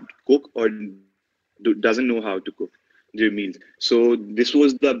can't cook or doesn't know how to cook their meals. So this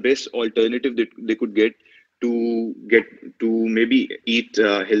was the best alternative that they could get to maybe eat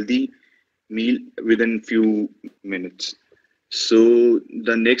a healthy meal within few minutes. So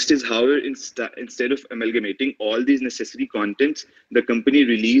the next is, however, instead of amalgamating all these necessary contents, the company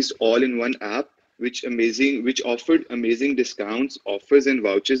released all in one app, which offered amazing discounts, offers, and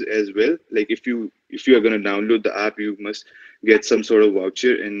vouchers as well. Like if you are gonna download the app, you must get some sort of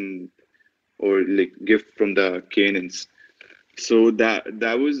voucher or like gift from the K&Ns. So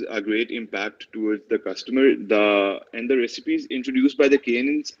that was a great impact towards the customer. The recipes introduced by the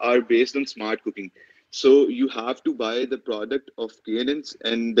K&Ns are based on smart cooking. So you have to buy the product of K&Ns,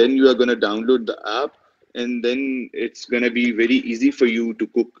 and then you are gonna download the app, and then it's gonna be very easy for you to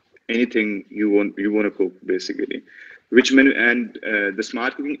cook anything you want to cook, basically. The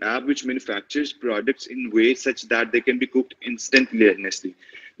smart cooking app, which manufactures products in ways such that they can be cooked instantaneously,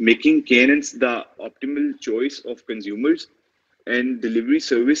 making K&Ns the optimal choice of consumers. and delivery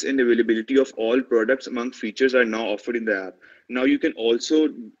service and availability of all products among features are now offered in the app. Now you can also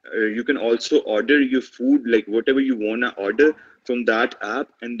order your food, like whatever you wanna order from that app,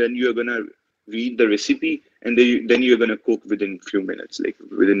 and then you're gonna read the recipe, and then you're gonna cook within few minutes, like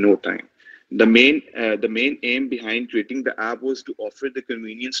within no time. The main aim behind creating the app was to offer the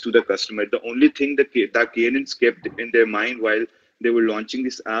convenience to the customer. The only thing that Cairns kept in their mind while they were launching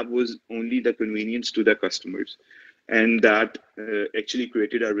this app was only the convenience to the customers, and that actually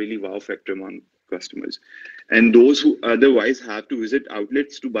created a really wow factor among customers and those who otherwise have to visit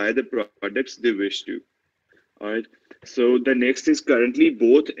outlets to buy the products they wish to. All right. So the next is currently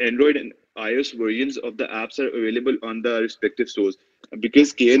both Android and iOS versions of the apps are available on the respective stores.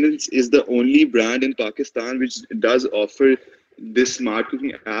 Because KNN is the only brand in Pakistan which does offer this smart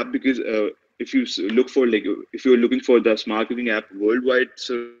cooking app. Because if you look for if you're looking for the smart cooking app worldwide,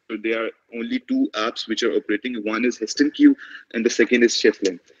 so there are only two apps which are operating. One is Heston Q, and the second is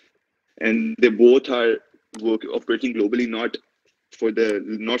Cheflin, and they both are operating globally, not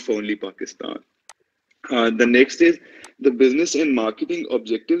for only Pakistan. The next is the business and marketing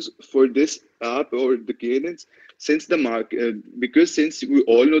objectives for this app or the cadence. Since the market, because since we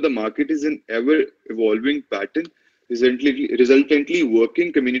all know the market is an ever evolving pattern, resultantly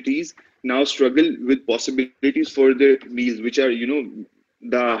working communities now struggle with possibilities for their meals, which are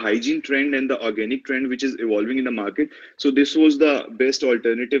the hygiene trend and the organic trend which is evolving in the market. So this was the best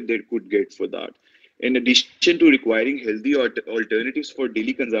alternative they could get for that. In addition to requiring healthy alternatives for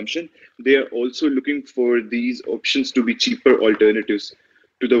daily consumption, they are also looking for these options to be cheaper alternatives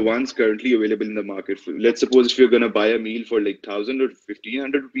to the ones currently available in the market. Let's suppose if you're going to buy a meal for like 1,000 or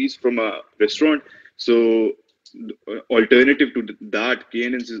 1,500 rupees from a restaurant, so alternative to that,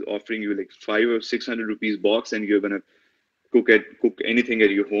 KNN's is offering you like 500 or 600 rupees box, and you're going to cook anything at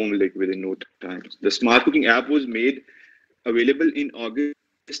your home like within no time. The smart cooking app was made available in August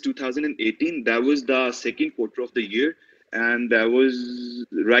 2018. That was the second quarter of the year, and that was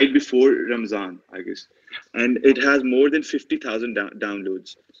right before Ramzan, I guess. And it has more than 50,000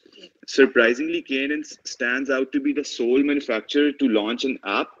 downloads. Surprisingly, KNN stands out to be the sole manufacturer to launch an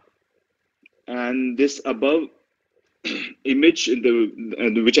app. And this above image,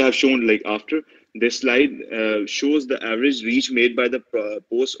 which I have shown like after this slide, shows the average reach made by the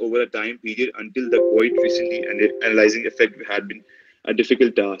post over a time period until the quite recently, and analyzing effect had been a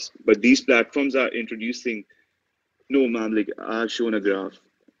difficult task. But these platforms are introducing, no ma'am, like I have shown a graph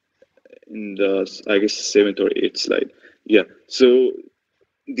in the, I guess, 7th or 8th slide. Yeah, so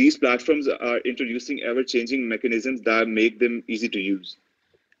these platforms are introducing ever-changing mechanisms that make them easy to use.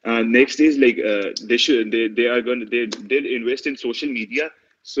 Next is like they'll invest in social media.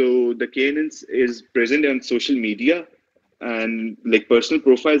 So the KNN is present on social media, and like personal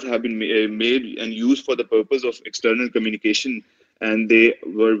profiles have been made and used for the purpose of external communication, and they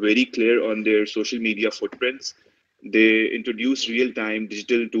were very clear on their social media footprints. They introduced real-time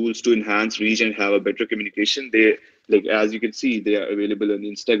digital tools to enhance reach and have a better communication. They, like, as you can see, they are available on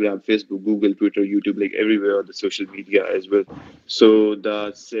Instagram, Facebook, Google, Twitter, YouTube, like everywhere on the social media as well. So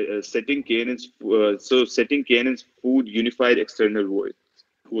the setting KNN's food unified external voice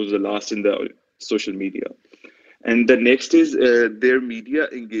was the last in the social media. And the next is their media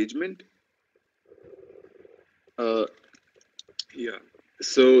engagement. Yeah.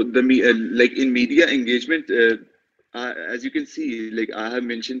 So the like in media engagement, as you can see, like I have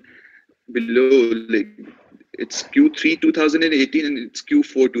mentioned below, like it's Q3 2018 and it's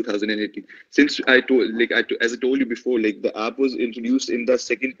Q4 2018. Since as I told you before, like the app was introduced in the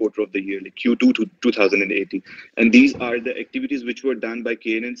second quarter of the year, like Q2 2018, and these are the activities which were done by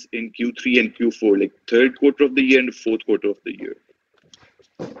KNN in Q3 and Q4, like third quarter of the year and the fourth quarter of the year,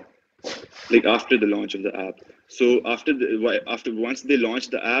 like after the launch of the app. So after once they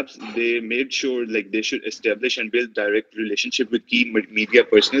launched the apps, they made sure like they should establish and build direct relationship with key media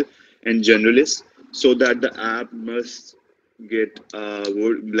personnel and journalists, so that the app must get a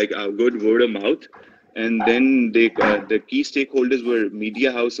good word of mouth. And then the key stakeholders were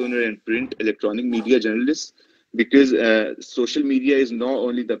media house owner and print electronic media journalists, because social media is not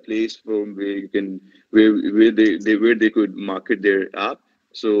only the place from where you can where they could market their app.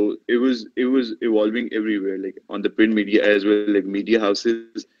 So it was evolving everywhere, like on the print media as well, like media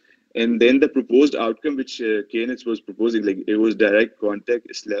houses. And then the proposed outcome which KNN was proposing, like it was direct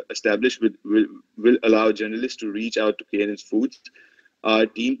contact established will allow journalists to reach out to KNN's Foods, our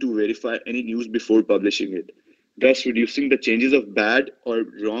team, to verify any news before publishing it, thus reducing the chances of bad or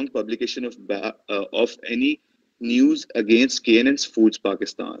wrong publication of any news against KNN's Foods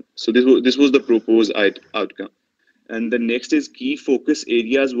Pakistan. So this was the proposed outcome. And the next is key focus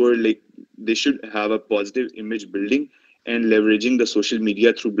areas were like they should have a positive image building and leveraging the social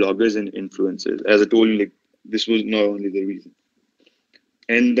media through bloggers and influencers. As I told you, like, this was not only the reason.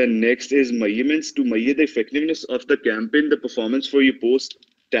 And the next is measurements. To measure the effectiveness of the campaign, the performance for your post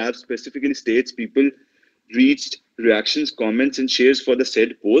tab specifically states people reached, reactions, comments, and shares for the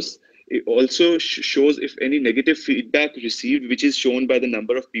said post. It also shows if any negative feedback received, which is shown by the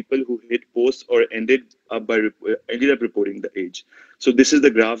number of people who hit posts or ended up reporting the page. So this is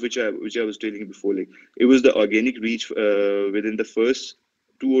the graph which I was telling you before. Like, it was the organic reach within the first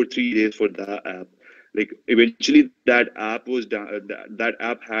 2 or 3 days for that app. Like, eventually that app was that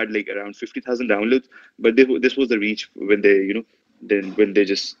app had like around 50,000 downloads, but this was the reach when they, then when they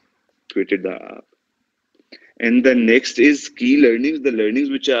just created the app. And the next is key learnings. The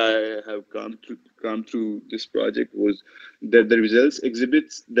learnings which I have come through this project was that the results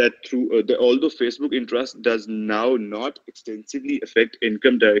exhibits that through although Facebook interest does now not extensively affect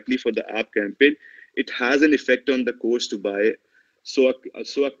income directly for the app campaign, it has an effect on the cost to buy. So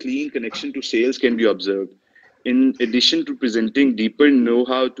a clean connection to sales can be observed. In addition to presenting deeper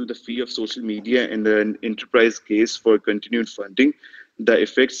know-how to the fee of social media and an enterprise case for continued funding, the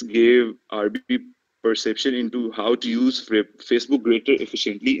effects gave RB perception into how to use Facebook greater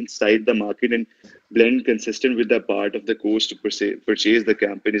efficiently inside the market and blend consistent with the part of the course to purchase the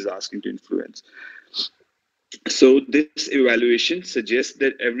campaign is asking to influence. So this evaluation suggests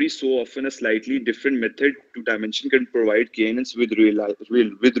that every so often a slightly different method to dimension can provide canons with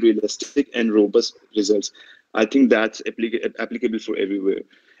realistic and robust results. I think that's applicable for everywhere.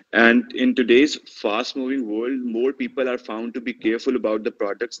 And in today's fast-moving world, more people are found to be careful about the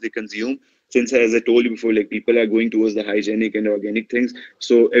products they consume. Since, as I told you before, like, people are going towards the hygienic and organic things.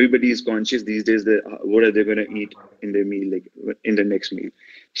 So everybody is conscious these days that what are they going to eat in their meal, like in the next meal.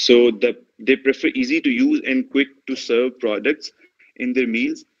 So they prefer easy to use and quick to serve products in their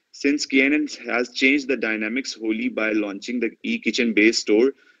meals. Since KNN has changed the dynamics wholly by launching the e-kitchen based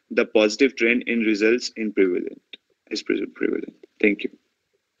store, the positive trend in results is prevalent. Thank you.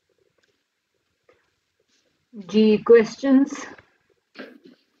 G questions?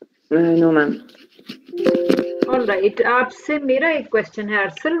 No, ma'am. All right. आपसे मेरा एक question है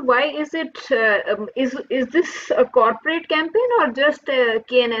Arshil. Why is it is this a corporate campaign or just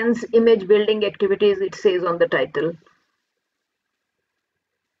KNN's image building activities? It says on the title.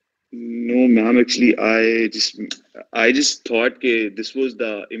 No, ma'am. Actually, I just thought that this was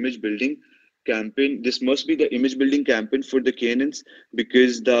the image building campaign. This must be the image building campaign for the KNNs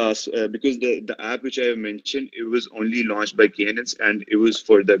because the app which I have mentioned, it was only launched by KNNs and it was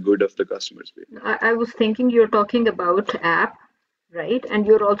for the good of the customers. I was thinking you're talking about app, right? And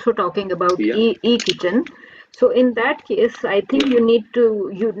you're also talking about e-kitchen. So in that case, I think you need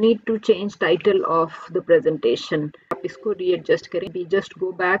to change title of the presentation. आप इसको readjust करें. Just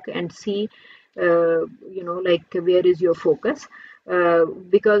go back and see, like where is your focus?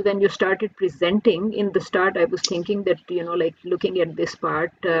 Because when you started presenting in the start, I was thinking that, like looking at this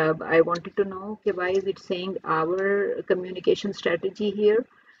part, I wanted to know, okay, why is it saying our communication strategy here?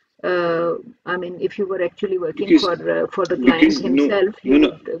 I mean, if you were actually working for the client himself, you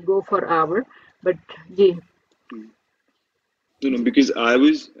would go for our, but yeah. No, because I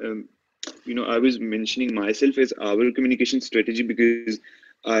was, I was mentioning myself as our communication strategy because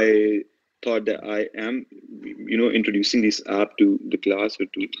I thought that I am, introducing this app to the class or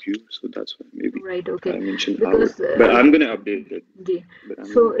to you. So that's why maybe I mentioned because, our. But I'm going to update it.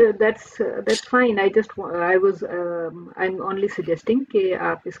 So that's fine. I'm only suggesting कि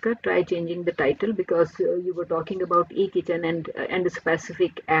आप इसका try changing the title because you were talking about e-kitchen and a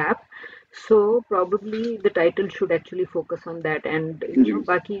specific app. So probably the title should actually focus on that, and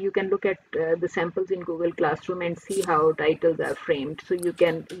Baki, you can look at the samples in Google Classroom and see how titles are framed. So you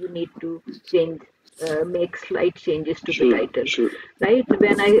need to change, make slight changes to the title, right?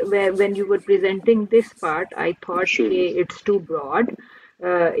 When you were presenting this part, I thought it's too broad,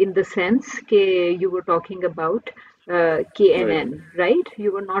 in the sense you were talking about KNN, right?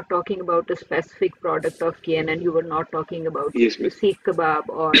 You were not talking about a specific product of KNN. You were not talking about Sikh kebab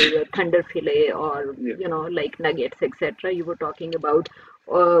or thunder fillet or like nuggets, etc. You were talking about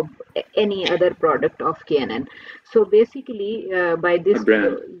any other product of KNN. So basically, by this,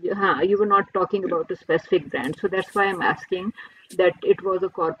 you were not talking about a specific brand. So that's why I'm asking that it was a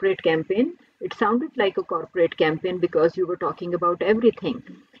corporate campaign. It sounded like a corporate campaign because you were talking about everything.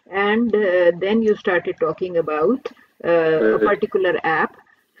 And then you started talking about a particular app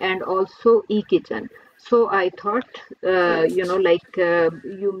and also e-kitchen. So I thought,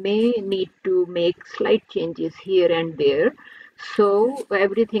 you may need to make slight changes here and there. So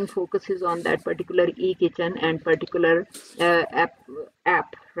everything focuses on that particular e-kitchen and particular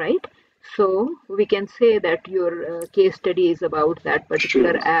app, right? So we can say that your case study is about that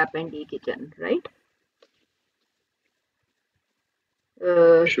particular app and e-kitchen, right?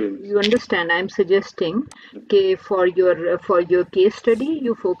 You understand? I'm suggesting, okay, for your case study,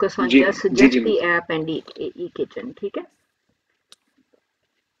 you focus on just the app and e-kitchen, okay?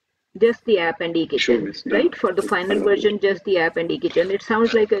 Just the app and e-kitchen, right? For the final version, just the app and e-kitchen. It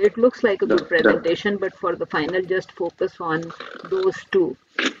sounds like it looks like a good presentation, but for the final, just focus on those two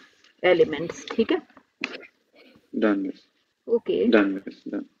elements, okay? Done, miss. Okay. Done, miss.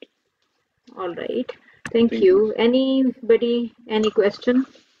 Done. All right. Thank you. Anybody? Any question?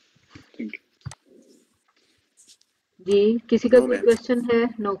 Thank you. जी, किसी का कोई question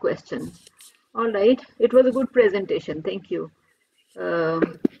है? No question. All right. It was a good presentation. Thank you.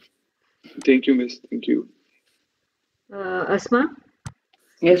 Thank you, miss. Thank you. Asma,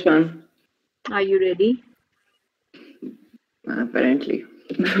 Yes, ma'am. are you ready? Apparently.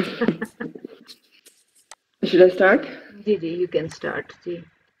 Should I start? Ji, you can start. Ji.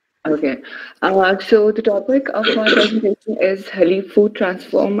 Okay. So the topic of my presentation is Halib Food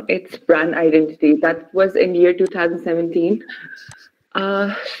transform its brand identity. That was in year 2017.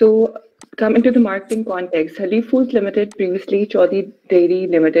 So coming to the marketing context, Halib Foods Limited, previously Chaudhry Dairy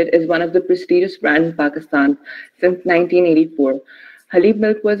Limited, is one of the prestigious brands in Pakistan since 1984. Halib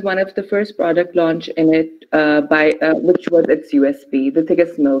milk was one of the first product launched in it which was its USP, the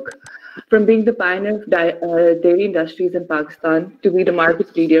thickest milk. From being the pioneer of dairy industries in Pakistan to be the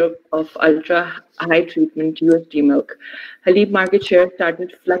market leader of ultra high treatment USG milk, Halib market share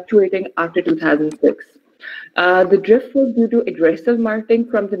started fluctuating after 2006. The drift was due to aggressive marketing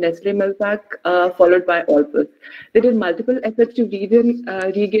from the Nestle milk pack, followed by Allpus. They did multiple efforts to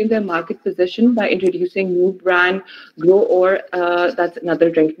regain their market position by introducing new brand, Grow or that's another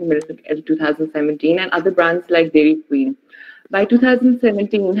drinking milk in 2017, and other brands like Dairy Queen. By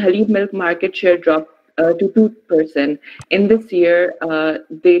 2017, Halib milk market share dropped to 2%. In this year,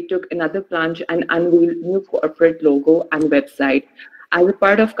 they took another plunge and unveiled new corporate logo and website. As a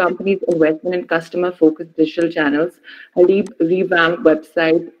part of company's investment in customer-focused digital channels, Halib revamped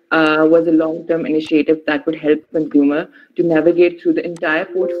website was a long-term initiative that would help consumer to navigate through the entire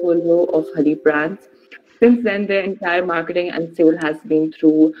portfolio of Halib brands. Since then, their entire marketing and sale has been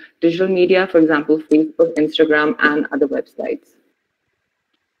through digital media, for example, Facebook, Instagram, and other websites.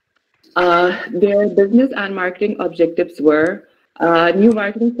 Their business and marketing objectives were new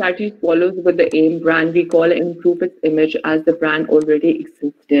marketing strategy follows with the aim brand recall and improve its image as the brand already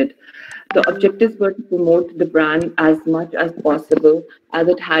existed. The objectives were to promote the brand as much as possible as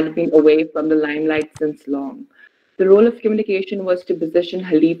it had been away from the limelight since long. The role of communication was to position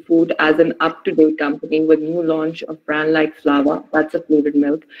Halib Food as an up-to-date company with new launch of brand like Flava, that's a flavored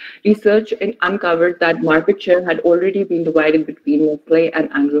milk. Research uncovered that market share had already been divided between Nestle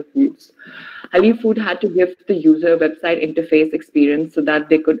and Anglo Foods. Halib Food had to give the user website interface experience so that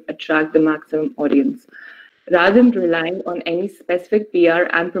they could attract the maximum audience. Rather than relying on any specific PR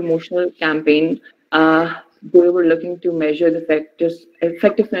and promotional campaign, they were looking to measure the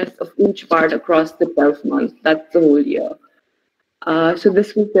effectiveness of each part across the 12 months. That's the whole year. So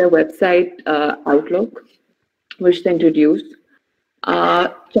this was their website outlook, which they introduced.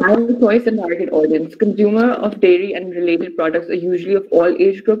 Channel choice and target audience. Consumer of dairy and related products are usually of all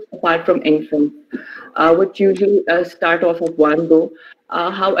age groups apart from infants, which usually start off at one go.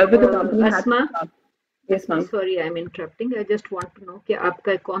 However, the company Asma? Yes, ma'am. Sorry, I'm interrupting. I just want to know कि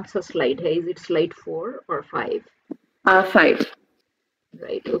आपका कौन सा slide है? Is it slide 4 or 5? 5.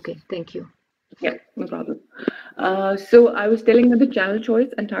 Right. Okay. Thank you. Yeah, no problem. So I was telling you the channel choice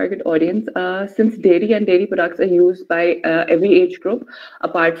and target audience. Since dairy and dairy products are used by every age group,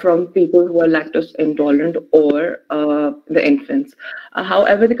 apart from people who are lactose intolerant or the infants.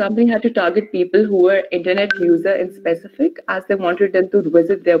 However, the company had to target people who were internet user in specific, as they wanted them to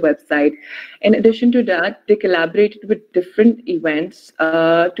visit their website. In addition to that, they collaborated with different events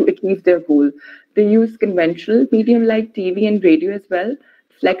to achieve their goal. They used conventional medium like TV and radio as well.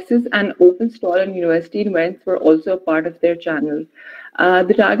 Flexes and open stall and university events were also a part of their channel.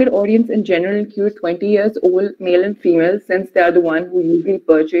 The target audience in general include 20 years old male and female, since they are the ones who usually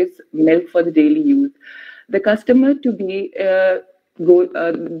purchase milk for the daily use. The customer to be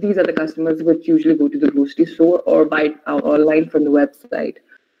these are the customers which usually go to the grocery store or buy it online from the website.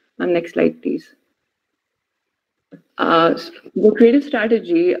 Next slide, please. The creative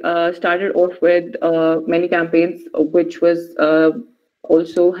strategy started off with many campaigns, which was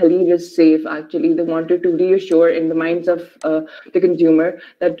also Halib is safe. Actually, they wanted to reassure in the minds of the consumer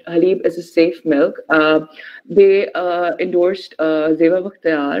that Halib is a safe milk. They endorsed Zeba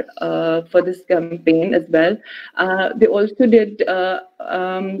Bakhtiar for this campaign as well. They also did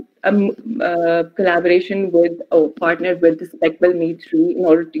collaboration with or partnered with the Spectral Me 3 in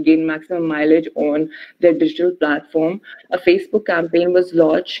order to gain maximum mileage on their digital platform. A Facebook campaign was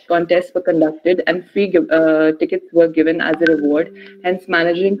launched, contests were conducted, and free tickets were given as a reward, hence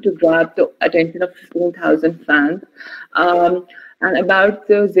managing to grab the attention of 15,000 fans. And about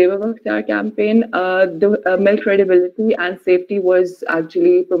the Zeba Bakhtar campaign, the milk credibility and safety was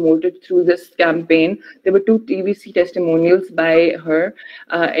actually promoted through this campaign. There were 2 TVC testimonials by her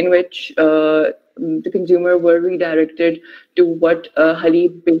in which the consumer were redirected to what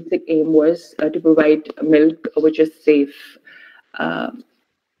Halib's basic aim was to provide milk which is safe.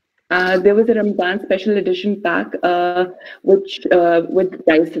 There was a Ramadan special edition pack, which with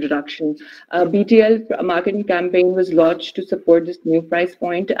price reduction. BTL marketing campaign was launched to support this new price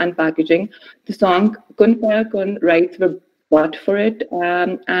point and packaging. The song Kun Paya Kun rights were bought for it,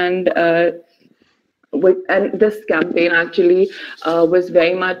 and this campaign actually was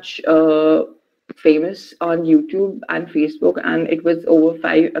very much famous on YouTube and Facebook, and it was over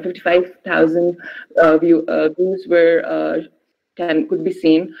 55,000 views were could be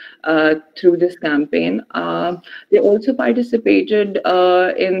seen through this campaign. They also participated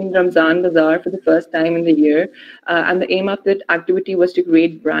in Ramzan Bazaar for the first time in the year, and the aim of that activity was to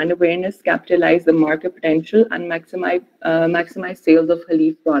create brand awareness, capitalize the market potential, and maximize sales of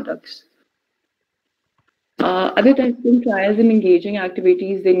Halif products. Other testing trials and engaging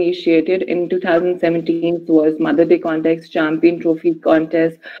activities they initiated in 2017 was Mother Day contest, Champion Trophy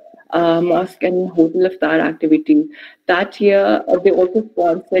contest, mosque and hotel iftar activity. That year, they also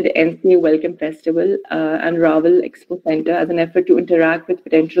sponsored NCA Welcome Festival and Ravel Expo Center as an effort to interact with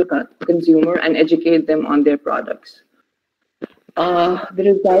potential consumer and educate them on their products. The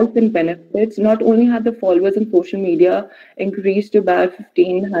results and benefits, not only have the followers on social media increased to about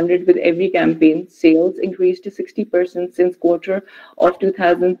 1,500 with every campaign, sales increased to 60% since quarter of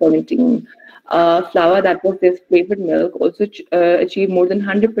 2017. Flour, that was their flavored milk, also achieved more than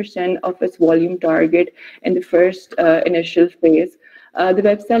 100% of its volume target in the first initial phase. The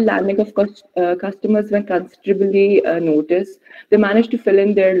website landing of customers went considerably noticed. They managed to fill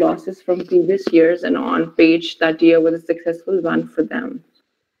in their losses from previous years, and on page that year was a successful one for them.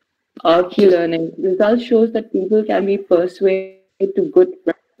 Key learning. Results shows that people can be persuaded to good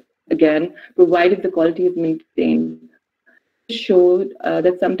again, provided the quality is maintained. Showed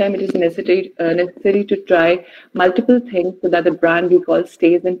that sometimes it is necessary to try multiple things so that the brand recall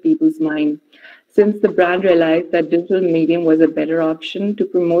stays in people's mind. Since the brand realized that digital medium was a better option to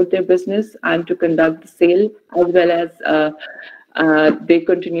promote their business and to conduct the sale, as well as they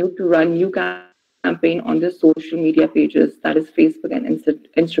continued to run new campaign on their social media pages, that is Facebook and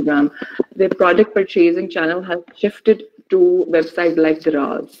Instagram. Their product purchasing channel has shifted to websites like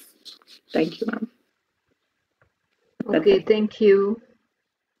Daraz. Thank you, ma'am. Okay, thank you.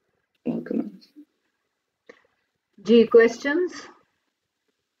 Welcome. G, questions?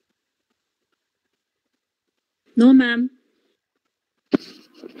 No, ma'am.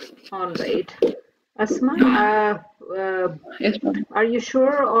 All right. Asma, Yes, ma'am. are you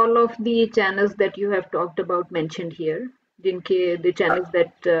sure all of the channels that you have talked about mentioned here, the channels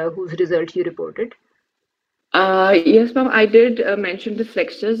that whose results you reported? Yes, ma'am. I did mention the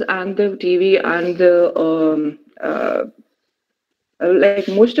flexes and the TV and the like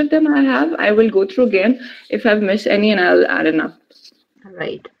most of them I have. I will go through again if I've missed any, and I'll add it up.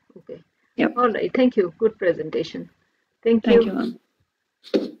 Right. Okay. Yeah. All right. Thank you. Good presentation. Thank Thank you. you, ma'am.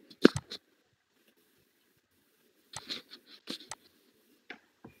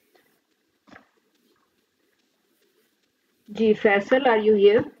 Ji Faisal, are you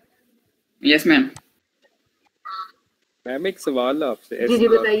here? Yes, ma'am. Ma'am एक सवाल है आपसे जी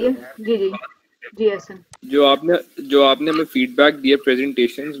बताइए जी जी जी ऐसा जो आपने हमें feedback दिया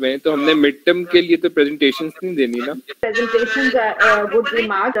प्रेजेंटेशंस में, तो हमने मिड टर्म के लिए तो प्रेजेंटेशंस नहीं देनी ना? Presentations would be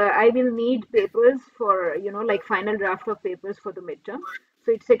marked. I will need papers for like final draft of papers for the midterm.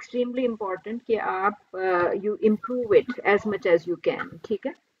 So it's extremely important कि आप you improve it as much as you can. ठीक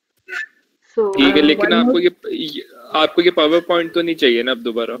है? So ठीक है, लेकिन आपको ये पावर पॉइंट तो नहीं चाहिए ना अब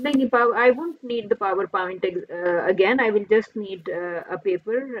दोबारा? नहीं, I won't need the PowerPoint again. I will just need a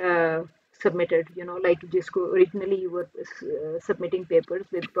paper submitted, like जिसको originally you were submitting papers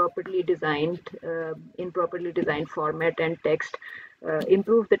with properly designed in properly designed format and text.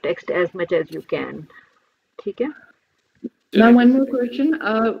 Improve the text as much as you can. ठीक है? Now, one more question.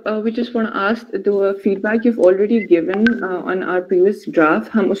 We just want to ask the feedback you've already given on our previous draft.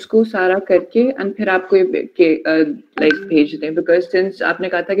 हम उसको सारा करके and फिर आपको like भेज दें, because since आपने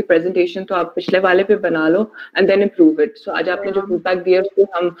कहा था कि presentation तो आप पिछले वाले पे बना लो and then improve it. So आज आपने जो feedback दिया उसको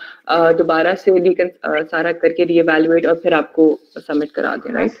हम दोबारा से सारा करके reevaluate और फिर आपको submit करा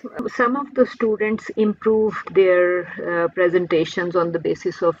दें, right? Some of the students improved their presentations on the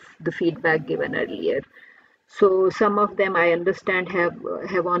basis of the feedback given earlier. So some of them, I understand,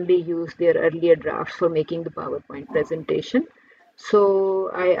 have only used their earlier drafts for making the PowerPoint presentation. So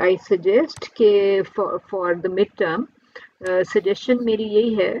I suggest कि for the midterm, suggestion मेरी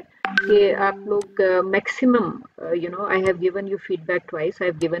यही है कि आप लोग maximum, I have given you feedback twice. I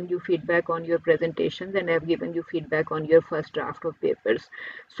have given you feedback on your presentations and I have given you feedback on your first draft of papers.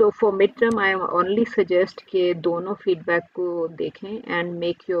 So for midterm, I only suggest कि दोनों feedback को देखें and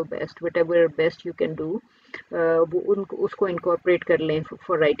make your best, whatever best you can do. उसको incorporate कर लें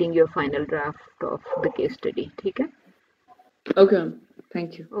for writing your final draft of the case study. ठीक है? Okay,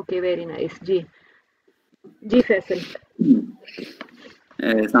 thank you. Okay, very nice. Ji Faisal.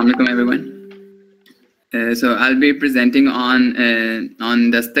 Assalamu alaikum everyone. So I'll be presenting on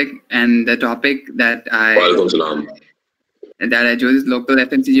Dastak, and the topic that I chose is local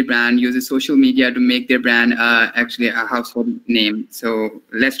FMCG brand uses social media to make their brand actually a household name. So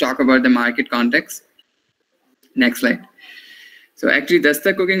let's talk about the market context. Next slide. So actually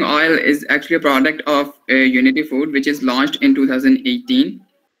Dastak cooking oil is actually a product of Unity Food, which is launched in 2018.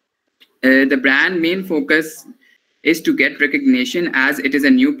 The brand main focus is to get recognition as it is a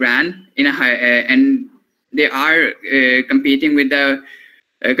new brand in a and they are competing with the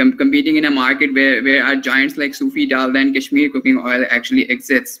competing in a market where our giants like Sufi Dalda and Kashmir cooking oil actually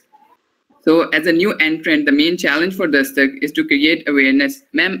exists. So as a new entrant, the main challenge for Dastak is to create awareness.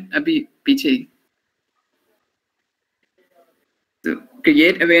 Ma'am, abhi piche. So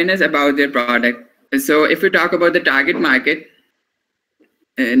create awareness about their product. So if we talk about the target market,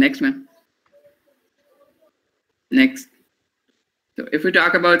 next ma'am. Next. So if we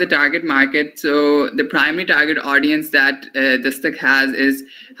talk about the target market, so the primary target audience that Dastak has is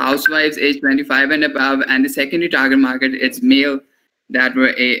housewives aged 25 and above, and the secondary target market is male that are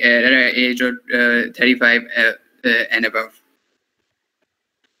aged 35 and above.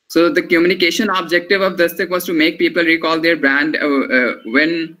 So the communication objective of Dastak was to make people recall their brand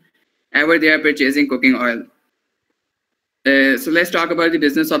whenever they are purchasing cooking oil. So let's talk about the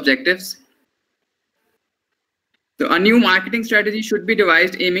business objectives. So a new marketing strategy should be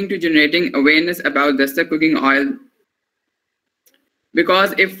devised aiming to generating awareness about Dastak cooking oil.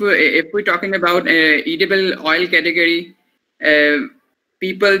 Because if we're talking about edible oil category,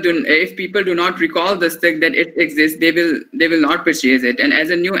 if people do not recall Dastak that it exists, they will not purchase it. And as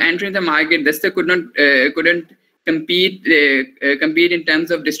a new entrant in the market, Dastak couldn't compete in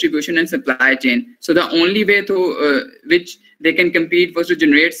terms of distribution and supply chain. So the only way to which they can compete was to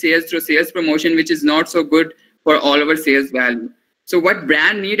generate sales through sales promotion, which is not so good for all our sales value. So what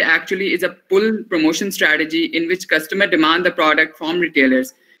brand need actually is a pull promotion strategy in which customer demand the product from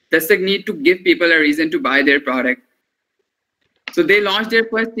retailers. Dastak need to give people a reason to buy their product. So they launched their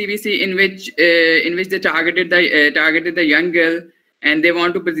first TVC in which they targeted the young girl, and they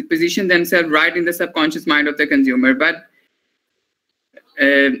want to position themselves right in the subconscious mind of the consumer. But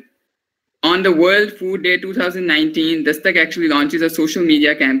on the World Food Day 2019, Dastak actually launches a social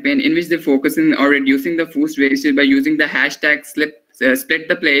media campaign in which they focus on reducing the food wastage by using the hashtag split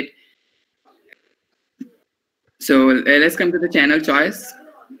the plate. So let's come to the channel choice.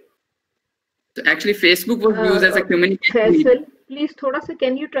 So actually Facebook was used as a communication Faisal, please thoda sa,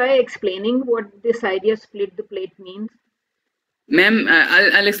 can you try explaining what this idea split the plate means? Ma'am,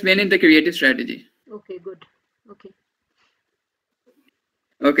 I'll explain in the creative strategy. Okay, good. Okay.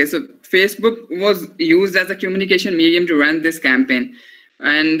 Okay, so Facebook was used as a communication medium to run this campaign.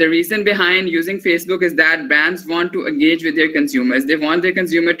 And the reason behind using Facebook is that brands want to engage with their consumers. They want their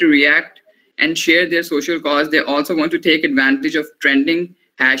consumer to react and share their social cause. They also want to take advantage of trending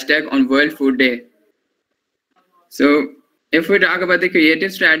hashtag on World Food Day. So if we talk about the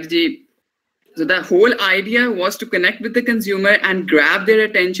creative strategy, so the whole idea was to connect with the consumer and grab their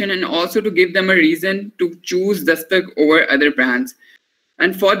attention, and also to give them a reason to choose Dastak over other brands.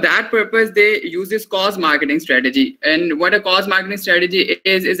 And for that purpose, they use this cause marketing strategy. And what a cause marketing strategy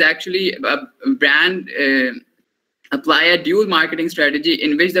is actually a brand apply a dual marketing strategy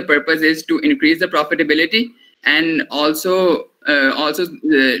in which the purpose is to increase the profitability and also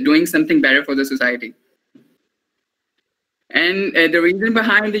doing something better for the society. And the reason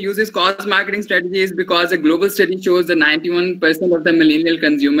behind the user's cost marketing strategy is because a global study shows that 91% of the millennial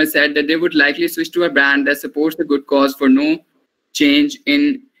consumers said that they would likely switch to a brand that supports the good cause for no change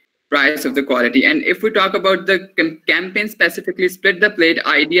in price of the quality. And if we talk about the campaign specifically, split the plate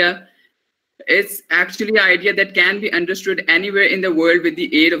idea, it's actually an idea that can be understood anywhere in the world with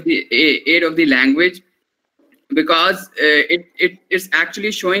the aid of the language, because it is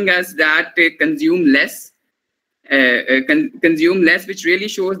actually showing us that consume less, which really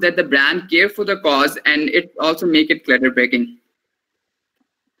shows that the brand care for the cause, and it also make it clutter breaking.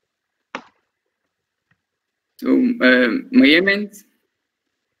 So measurements.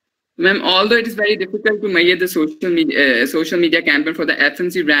 Ma'am, although it is very difficult to measure the social media campaign for the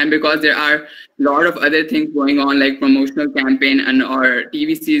FMC brand, because there are a lot of other things going on like promotional campaign and or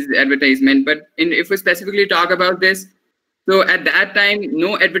TVC's advertisement. But if we specifically talk about this, so at that time,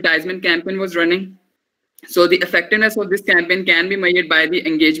 no advertisement campaign was running. So the effectiveness of this campaign can be measured by the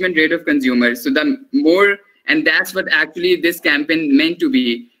engagement rate of consumers. So the more, and that's what actually this campaign meant to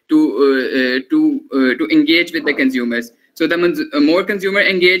be, to engage with the consumers. So the more consumer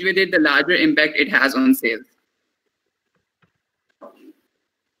engage with it, the larger impact it has on sales.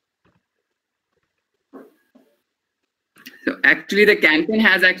 So actually the campaign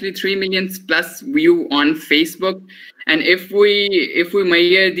has actually 3 million plus view on Facebook. And if we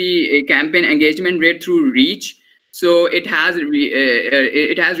measure the campaign engagement rate through reach, so it has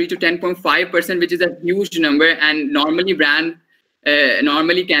reached to 10.5%, which is a huge number. And normally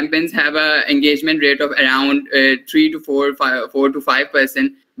normally campaigns have a engagement rate of around 4 to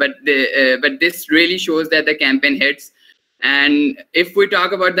 5%. But this really shows that the campaign hits. And if we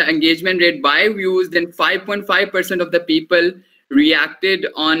talk about the engagement rate by views, then 5.5% of the people reacted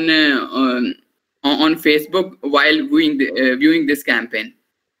on Facebook while viewing this campaign.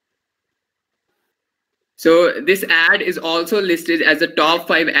 So this ad is also listed as a top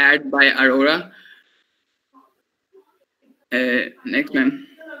 5 ad by Aurora. Next, ma'am.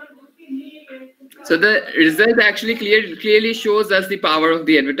 So the result actually clearly shows us the power of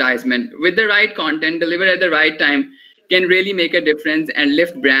the advertisement. With the right content delivered at the right time, can really make a difference and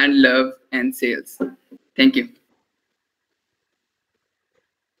lift brand love and sales. Thank you.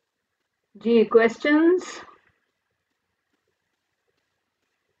 G, questions?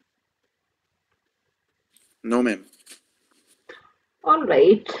 No, ma'am. All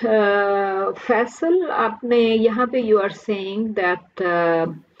right. Faisal, आपने यहाँ पे you are saying that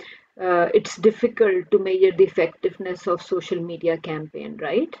it's difficult to measure the effectiveness of social media campaign,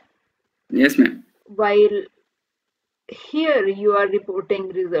 right? Yes, ma'am. While here you are reporting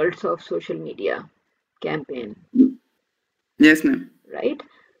results of social media campaign. Yes, ma'am. Right.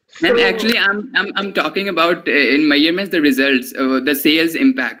 Ma'am, actually, I'm talking about in measurements the results, the sales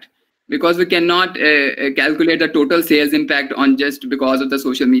impact, because we cannot calculate the total sales impact on just because of the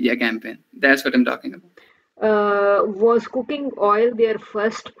social media campaign. That's what I'm talking about. Was cooking oil their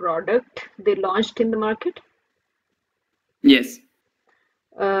first product they launched in the market? Yes.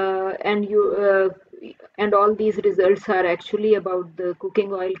 And all these results are actually about the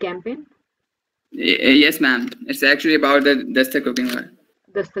cooking oil campaign? Yes, ma'am. It's actually about that's the cooking oil.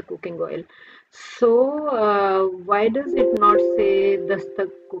 That's the cooking oil. So why does it not say that's the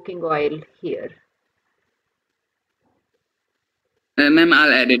cooking oil here? Ma'am,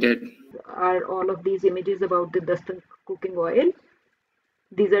 I'll edit it. Are all of these images about the Dasta cooking oil?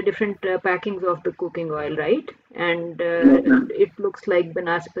 These are different packings of the cooking oil, right? And it looks like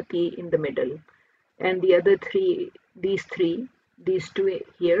banaspati in the middle. And the other these two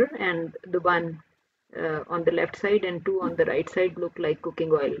here, and the one on the left side and 2 on the right side look like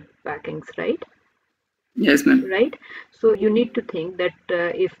cooking oil packings, right? Yes, ma'am. Right. So you need to think that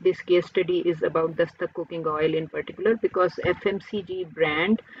if this case study is about Dastak cooking oil in particular, because FMCG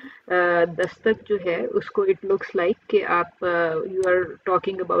brand Dastak जो है उसको it looks like कि आप you are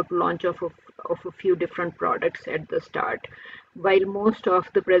talking about launch of a few different products at the start, while most of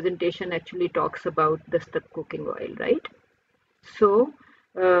the presentation actually talks about Dastak cooking oil, right? So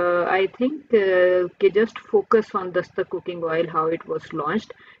I think just focus on Dastak cooking oil, how it was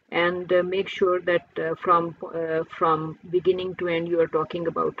launched, and make sure that from beginning to end you are talking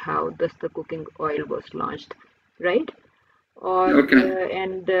about how Dastak cooking oil was launched, right? Or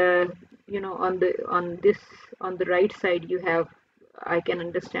okay. You know, on the right side you have, I can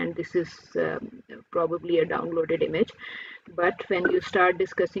understand this is probably a downloaded image, but when you start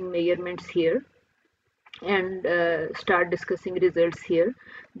discussing measurements here and start discussing results here,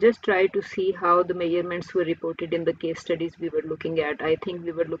 just try to see how the measurements were reported in the case studies we were looking at. I think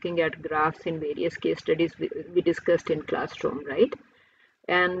we were looking at graphs in various case studies we discussed in classroom, right?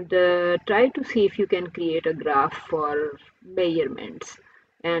 and try to see if you can create a graph for measurements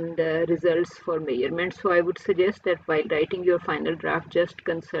and results for measurements. So I would suggest that while writing your final draft, just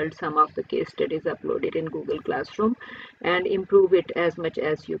consult some of the case studies uploaded in Google Classroom and improve it as much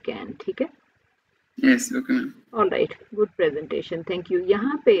as you can. ठीक है? Yes, okay, ma'am. All right, good presentation, thank you.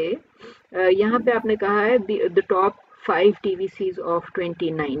 यहाँ पे आपने कहा है the top 5 TVCs of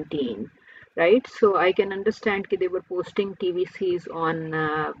 2019, right? So I can understand that they were posting TVCs on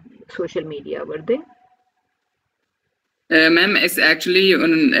social media, were they? Ma'am इस actually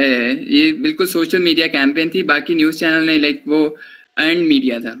ये बिल्कुल सोशल मीडिया कैंपेन थी, बाकी न्यूज़ चैनल ने लाइक वो अर्न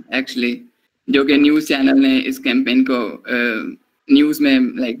मीडिया था एक्चुअली, जो कि न्यूज़ चैनल ने इस कैंपेन को न्यूज़ में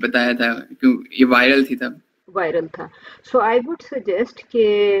लाइक बताया था क्योंकि ये वायरल थी तब. Viral tha. So I would suggest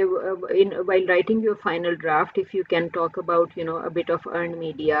while writing your final draft, if you can talk about a bit of earned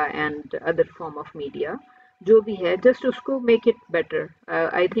media and other form of media, जो भी है, just उसको make it better.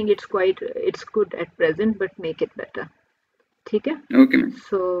 I think it's good at present, but make it better. ठीक है? Okay.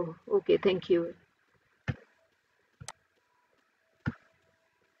 So okay, thank you.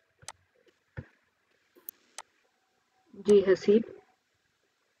 Ji Haseeb.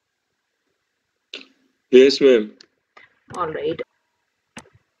 Yes, ma'am. All right.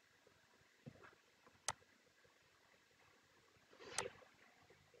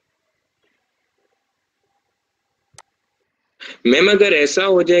 Ma'am अगर ऐसा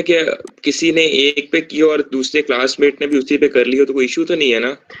हो जाए कि किसी ने एक पे की और दूसरे क्लासमेट ने भी उसी पे कर लिया तो कोई इशू तो नहीं है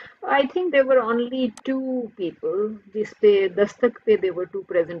ना? I think there were only 2 people. जिस पे दस्तक पे there were 2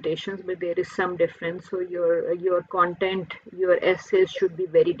 presentations, but there is some difference. So your content, your essays should be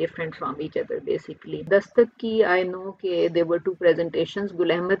very different from each other basically. Dastak की I know कि there were 2 presentations.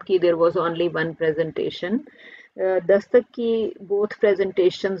 Gul Ahmed की there was only 1 presentation. Dastak की both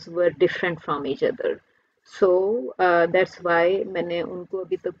presentations were different from each other. So that's why मैंने उनको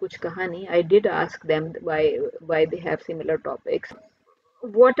अभी तक कुछ कहा नहीं. I did ask them why they have similar topics.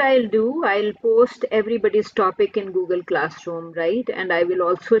 What I'll do, I'll post everybody's topic in Google Classroom, right? And I will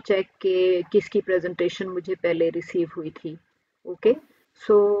also check कि किसकी presentation मुझे पहले receive हुई थी. Okay?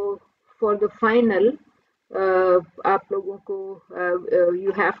 So for the final, आप लोगों को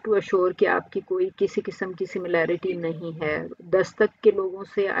you have to assure कि आपकी कोई किसी किस्म की similarity नहीं है. दस्तक के लोगों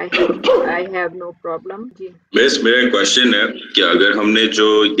से I have no problem. Ji. Miss मेरा क्वेश्चन है कि अगर हमने जो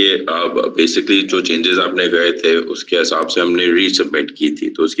ये बेसिकली जो चेंजेस आपने गए थे उसके हिसाब से हमने रीसबमिट की थी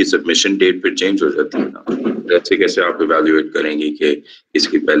तो उसकी सबमिशन डेट फिर चेंज हो जाती है ना, जैसे कैसे आप इवैल्यूएट करेंगे कि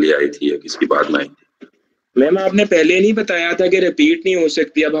किसकी पहले आई थी या किसकी बाद में आई थी? मैम आपने पहले नहीं बताया था कि रिपीट नहीं हो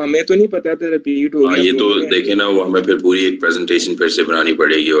सकती, अब हमें तो नहीं पता था रिपीट हो गया. ये तो देखे ना, वो हमें फिर पूरी एक प्रेजेंटेशन फिर से बनानी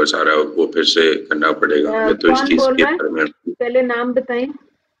पड़ेगी और सारा वो फिर से करना पड़ेगा. हमें तो इस चीज के बारे में पहले नाम बताएं.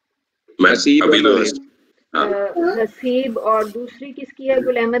 मैं अभी तो हसीब और दूसरी किसकी है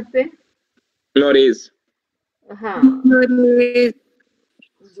गुल अहमद पे? नोरेज. हाँ,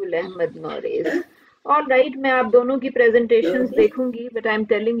 गुल अहमद नोरेज. ऑल राइट, मैं आप दोनों की प्रेजेंटेशंस देखूंगी, but I am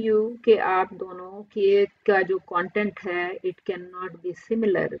telling you कि आप दोनों के का जो कंटेंट है it can not be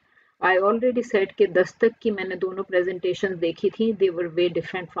similar. I already said कि दस्तक की मैंने दोनों प्रेजेंटेशंस देखी थी, दे वर वे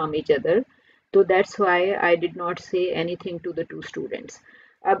डिफरेंट फ्रॉम ईच अदर, तो that's why I did not say anything to the 2 students.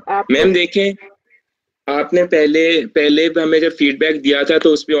 अब आप मैम देखें, आपने पहले हमें जब फीडबैक दिया था तो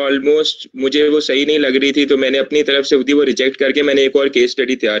उस पे ऑलमोस्ट मुझे वो सही नहीं लग रही थी, तो मैंने अपनी तरफ से वो रिजेक्ट करके मैंने एक और केस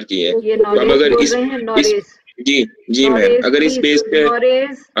स्टडी तैयार की है. अब अगर जी मैम, अगर इस बेस पे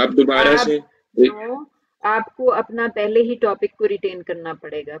आप दोबारा से आपको अपना पहले ही टॉपिक को रिटेन करना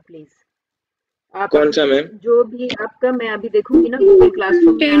पड़ेगा प्लीज. आप कौन सा मैम? जो भी आपका, मैं अभी देखूंगी ना गूगल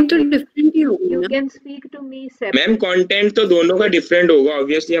क्लासरूम में, तो डिफरेंट ही होगा. You can speak to me separate. Ma'am content तो दोनों का डिफरेंट होगा,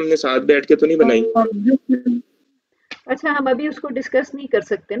 ऑब्वियसली हमने साथ बैठ के तो नहीं बनाई. अच्छा, हम अभी उसको डिस्कस नहीं कर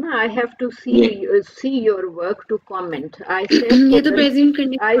सकते ना. I have to see your work to comment. आई ये तो प्रेजेंट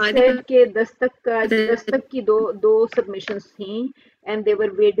करने के बाद सेड के दस्तक की दो सबमिशंस थी and they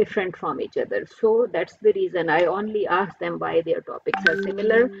were way different from each other, so that's the reason I only asked them why their topics are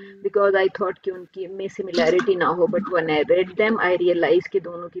similar, because I thought कि उनकी में similarity ना हो, but when I read them I realized कि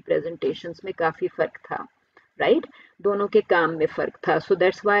दोनों की presentations में काफी फर्क था, right? दोनों के काम में फर्क था, so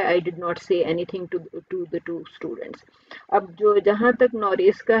that's why I did not say anything to the 2 students. अब जो जहाँ तक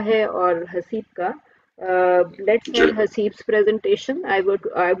नौरेस का है और हसीब का, let's have Hasib's presentation. I would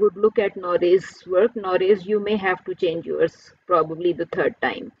look at Nore's work. Nore's, you may have to change yours probably the 3rd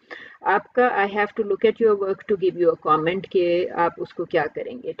time. आपका I have to look at your work to give you a comment कि आप उसको क्या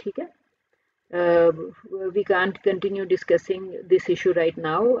करेंगे, ठीक है? We can't continue discussing this issue right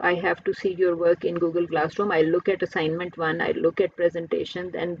now. I have to see your work in Google Classroom. I'll look at assignment 1, I'll look at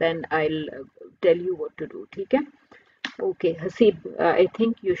presentations, and then I'll tell you what to do, ठीक है? Okay, Hasib, I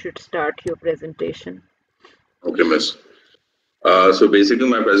think you should start your presentation. Okay, miss. So basically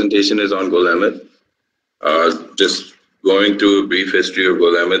my presentation is on Gul Ahmed. Just going through a brief history of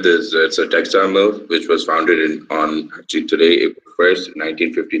Gul Ahmed is it's a textile mill which was founded on actually today, April 1st,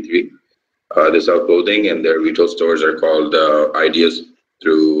 1953. They sell clothing and their retail stores are called Ideas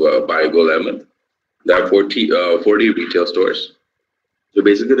through by Gul Ahmed. They have 40 retail stores. So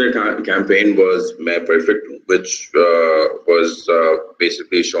basically their campaign was Main Perfect, which was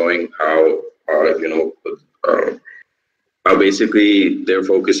basically showing how, how basically they're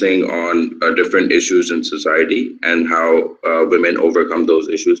focusing on different issues in society and how women overcome those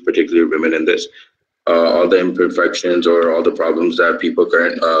issues, particularly women in this. All the imperfections or all the problems that people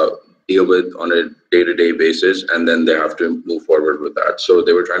deal with on a day-to-day basis, and then they have to move forward with that. So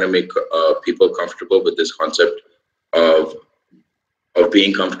they were trying to make people comfortable with this concept of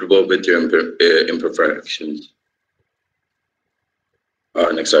being comfortable with your imperfections.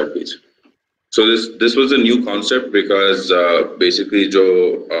 Next slide, please. So this was a new concept because basically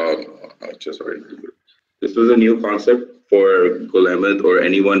this was a new concept for Gul Ahmed or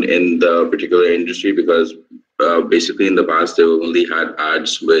anyone in the particular industry because basically in the past they only had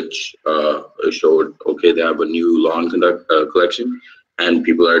ads which showed, okay, they have a new lawn collection and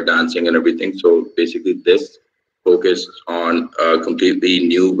people are dancing and everything. So basically this focused on a completely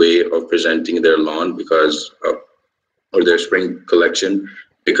new way of presenting their lawn because or their spring collection,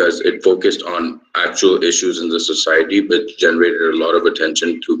 because it focused on actual issues in the society, which generated a lot of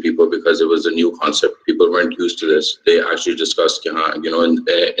attention to people because it was a new concept. People weren't used to this. They actually discussed, in the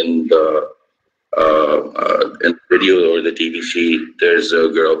video or the TVC, there's a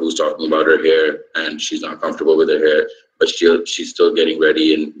girl who's talking about her hair and she's not comfortable with her hair, but she's still getting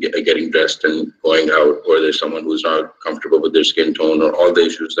ready and getting dressed and going out. Or there's someone who's not comfortable with their skin tone or all the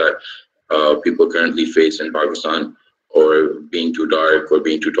issues that people currently face in Pakistan, or being too dark, or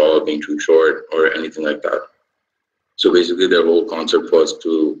being too tall, being too short, or anything like that. So basically their whole concept was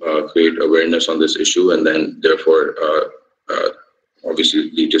to create awareness on this issue and then therefore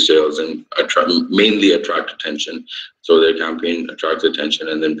obviously lead to sales and mainly attract attention. So their campaign attracts attention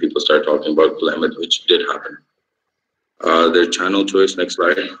and then people start talking about Gul Ahmed, which did happen. Their channel choice, next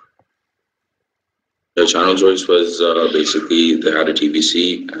slide. The channel choice was basically they had a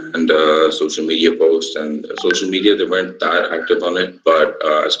TVC and social media posts, and social media they weren't that active on it, but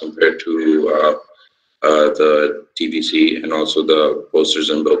as compared to the TVC and also the posters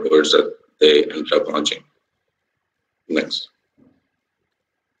and billboards that they ended up launching. Next.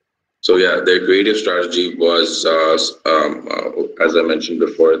 So yeah, their creative strategy was, as I mentioned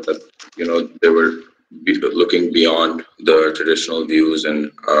before, that they were looking beyond the traditional views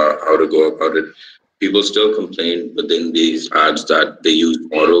and how to go about it. People still complain within these ads that they use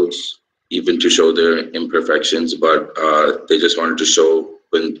models even to show their imperfections, but they just wanted to show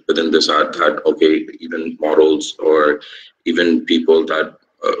within this ad that, okay, even models or even people that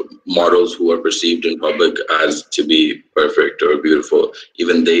models who are perceived in public as to be perfect or beautiful,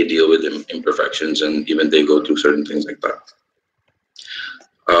 even they deal with imperfections and even they go through certain things like that.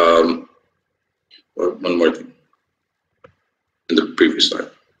 One more thing in the previous slide.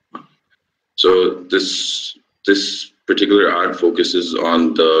 So this particular ad focuses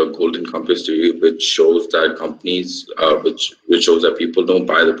on the golden compass theory, which shows that companies, which shows that people don't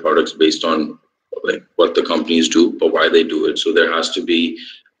buy the products based on like what the companies do, but why they do it. So there has to be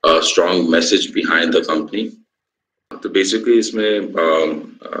a strong message behind the company. So basically,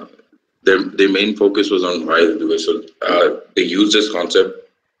 their main focus was on why they do it. So they use this concept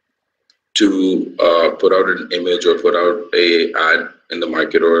to put out an image or put out a ad in the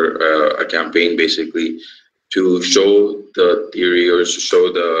market or a campaign basically to show the theory or to show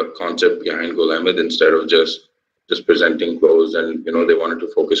the concept behind Gul Ahmed instead of just presenting clothes, and they wanted to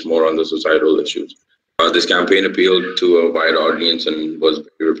focus more on the societal issues. This campaign appealed to a wide audience and was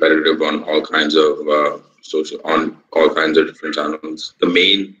very repetitive on all kinds of different channels. The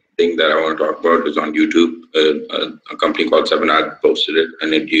main thing that I want to talk about is on YouTube. A company called 7ad posted it,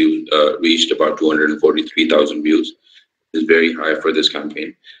 and it reached about 243,000 views. It's very high for this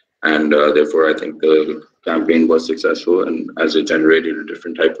campaign, and therefore I think the campaign was successful, and as it generated a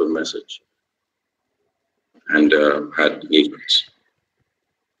different type of message and had engagements.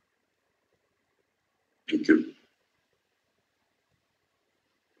 Thank you.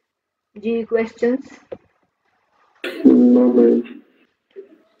 G questions?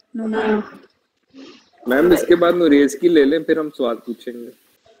 Ma'am इसके बाद नोरेज की ले लें, फिर हम सवाल पूछेंगे।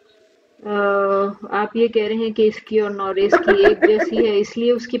 आप ये कह रहे हैं कि इसकी और नोरेज की एक जैसी है,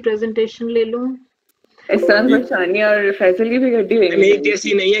 इसलिए उसकी प्रेजेंटेशन ले लूं? एहसान बचानी और फैसल की भी गड्डी लेनी। एक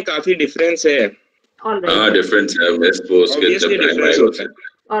जैसी नहीं है, काफी डिफरेंस है। All right. हाँ डिफरेंस है मिस वो उसके जब Obviously बैंक difference आएगा होता है.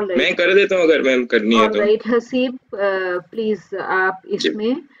 All right. मैं कर देता हूँ अगर मैम करनी है All तो. right, Hasib, please, आप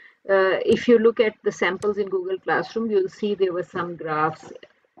इसमें, if you look at the samples in Google Classroom, you'll see there were some graphs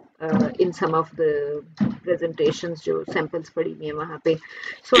in some of the presentations जो samples पड़ी हुई हैं वहाँ पे.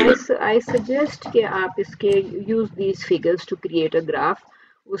 So I suggest कि आप इसके use these figures to create a graph.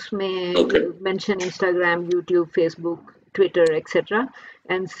 उसमें mention Instagram, YouTube, Facebook, Twitter, etc.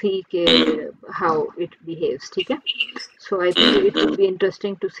 and see के how it behaves. ठीक है? So I think it would be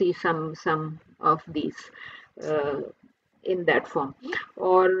interesting to see some of these in that form.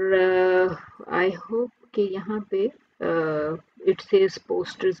 और I hope कि यहाँ पे it says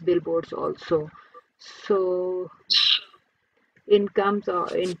posters, billboards also. So in terms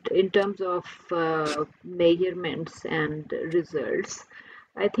of measurements and results,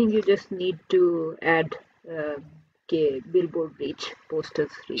 I think you just need to add billboard reach,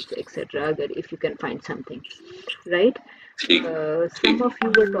 posters reach, etc. If you can find something, right? Some of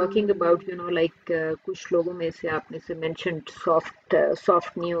you were talking about, like कुछ लोगों में से आपने से mentioned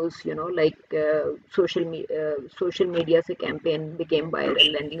soft news, like social media से campaign became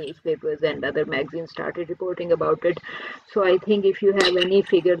viral and newspapers and other magazines started reporting about it. So I think if you have any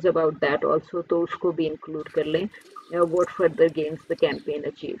figures about that also, तो उसको भी include कर लें. What further gains the campaign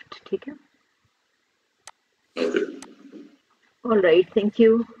achieved? ठीक है? All right, thank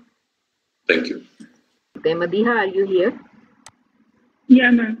you. Thank you. Okay, Madiha, are you here?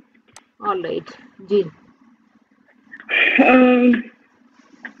 Yeah, ma'am. All right, Jean.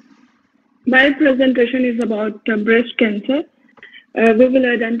 My presentation is about breast cancer. We will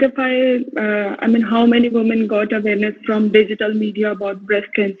identify, how many women got awareness from digital media about breast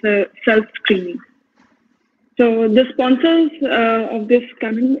cancer self-screening. So the sponsors of this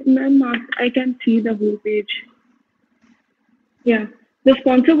campaign, I can see the whole page. Yeah, the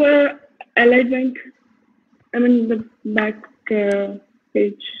sponsor were Allied Bank. The back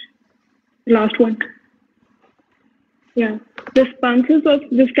page, last one. Yeah, the sponsors of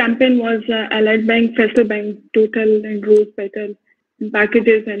this campaign was Allied Bank, Festival Bank, Total, and Rose Petal, and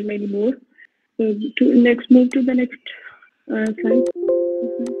Packages, and many more. So move to the next slide.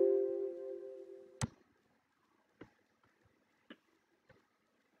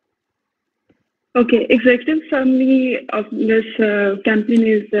 Okay, executive summary of this campaign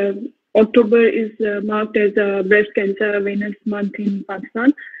is October is marked as Breast Cancer Awareness Month in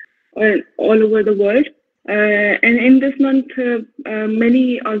Pakistan, all over the world. And in this month,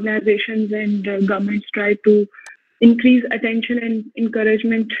 many organizations and governments try to increase attention and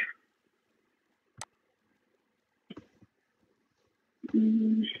encouragement.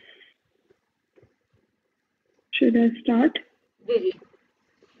 Should I start?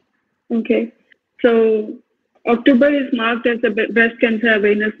 Okay. So October is marked as the Breast Cancer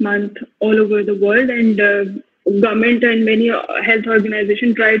Awareness Month all over the world, and government and many health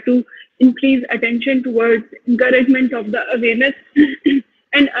organizations try to increase attention towards encouragement of the awareness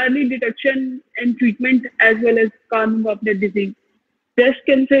and early detection and treatment, as well as calming of the disease. Breast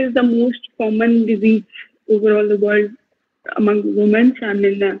cancer is the most common disease overall the world among women.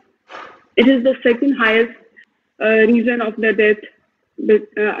 It is the second highest reason of the death.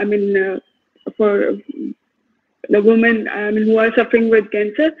 For the women who are suffering with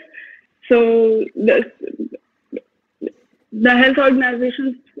cancer. So the health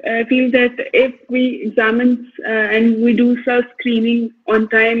organizations feel that if we examine and we do self-screening on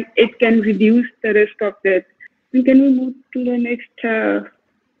time, it can reduce the risk of death. And can we move to the next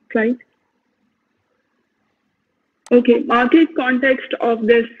slide? Okay, market context of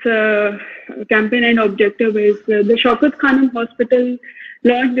this campaign and objective is the Shaukat Khanum Hospital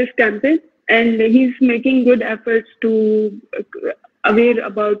launched this campaign, and he's making good efforts to aware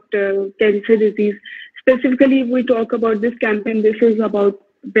about cancer disease. Specifically, if we talk about this campaign, this is about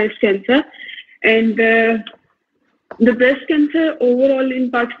breast cancer. And the breast cancer overall in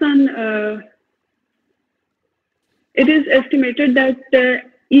Pakistan, it is estimated that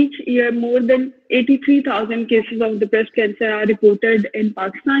each year more than 83,000 cases of the breast cancer are reported in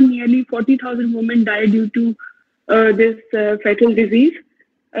Pakistan. Nearly 40,000 women die due to this fatal disease.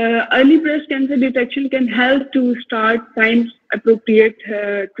 Early breast cancer detection can help to start time-appropriate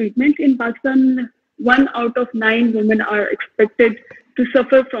treatment. In Pakistan, 1 out of 9 women are expected to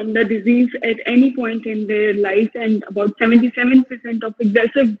suffer from the disease at any point in their life, and about 77% of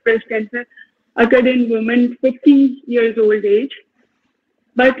aggressive breast cancer occurred in women 50 years old age.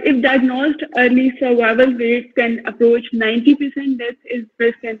 But if diagnosed early, survival rate can approach 90%. Death is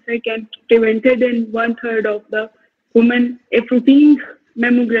breast cancer can be prevented in 1/3 of the women if routine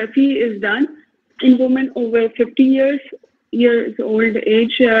mammography is done in women over 50 years old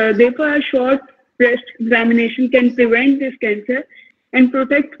age. Therefore, a short breast examination can prevent this cancer and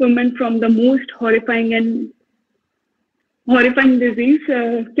protect women from the most horrifying disease.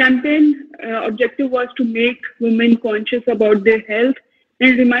 Campaign objective was to make women conscious about their health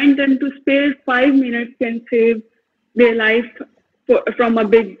and remind them to spare 5 minutes can save their life from a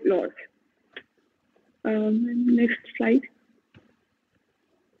big loss. Next slide.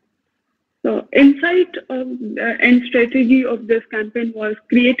 So insight and strategy of this campaign was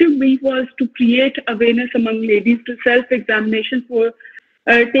creative brief was to create awareness among ladies to self-examination for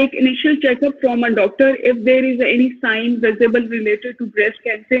take initial checkup from a doctor if there is any sign visible related to breast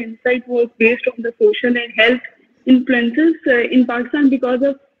cancer. Insight was based on the social and health influences in Pakistan because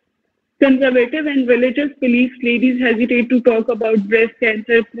of conservative and religious beliefs. Ladies hesitate to talk about breast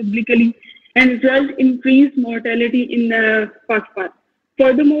cancer publicly and result increased mortality in Pakistan.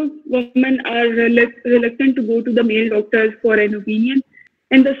 Furthermore, women are reluctant to go to the male doctors for an opinion.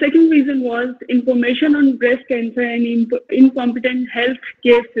 And the second reason was information on breast cancer and incompetent health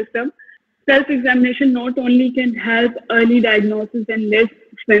care system. Self-examination not only can help early diagnosis and less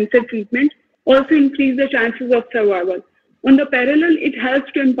expensive treatment, also increase the chances of survival. On the parallel, it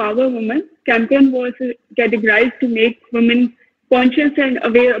helps to empower women. Campaign was categorized to make women conscious and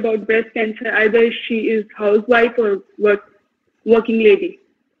aware about breast cancer, either she is housewife or working lady.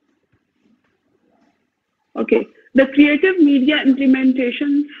 Okay. The creative media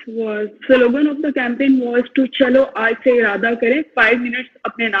implementations was, slogan of the campaign was to chalo aaj se irada kare, 5 minutes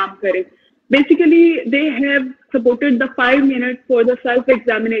apne naam kare. Basically, they have supported the 5 minutes for the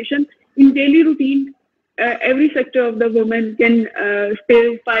self-examination in daily routine. Every sector of the woman can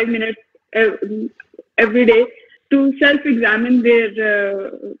spare 5 minutes every day to self-examine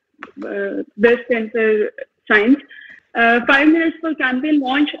their breast cancer signs. 5 minutes for campaign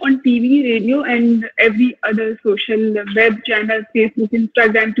launch on TV, radio, and every other social web channel, Facebook,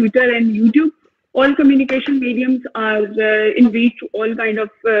 Instagram, Twitter, and YouTube. All communication mediums are in reach to all kind of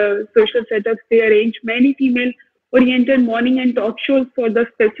social setups. They arrange many female-oriented morning and talk shows for the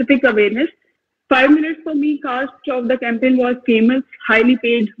specific awareness. 5 minutes for me cast of the campaign was famous, highly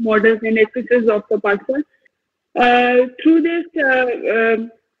paid models and actresses of the Pakistan. Through this,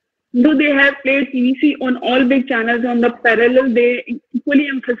 though they have played TVC on all big channels, on the parallel, they equally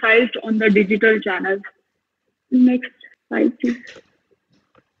emphasized on the digital channels. Next slide, please.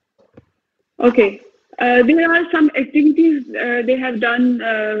 Okay. There are some activities they have done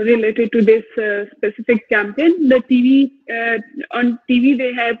related to this specific campaign. The on TV,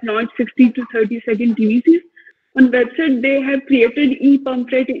 they have launched 60 to 30-second TVCs. On website, they have created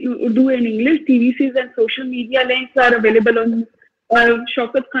e-pamphlet in Urdu and English. TVCs and social media links are available on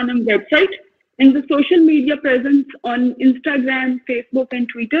Shaukat Khanum website, and the social media presence on Instagram, Facebook, and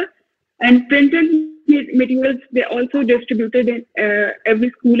Twitter, and printed materials they also distributed in every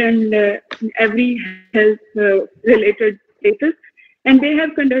school and every health related places. And they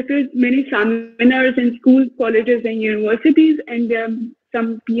have conducted many seminars in schools, colleges, and universities, and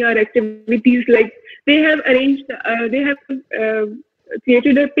some PR activities like they have arranged. They have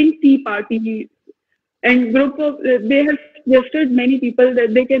created a pink tea party. And group of they have suggested many people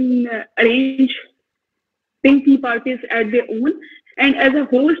that they can arrange pink tea parties at their own, and as a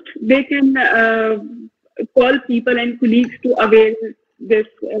host they can call people and colleagues to aware this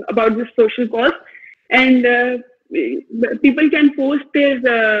about this social cause, and people can post their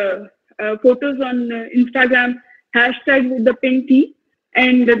photos on Instagram hashtag with the pink tea,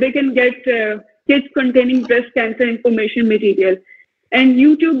 and they can get kits containing breast cancer information material. And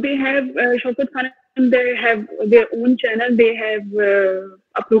YouTube, they have Shaukat Khanum. They have their own channel. They have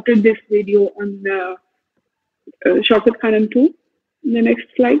uploaded this video on Shaukat Khanum too. The next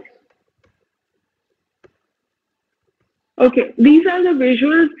slide. Okay, these are the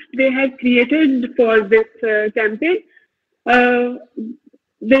visuals they have created for this campaign.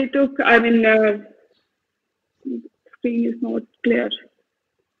 They took, screen is not clear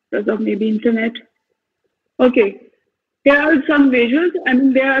because of maybe internet. Okay. There are some visuals.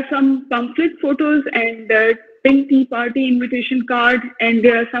 There are some pamphlet photos and pink tea party invitation card, and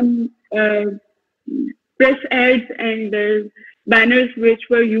there are some press ads and banners which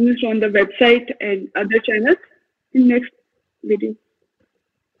were used on the website and other channels. In next video.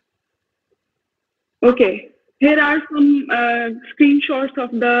 Okay, here are some screenshots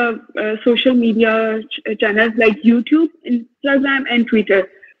of the social media channels like YouTube, Instagram, and Twitter.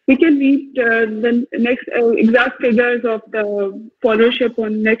 We can read the next exact figures of the followership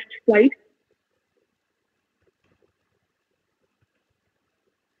on next slide.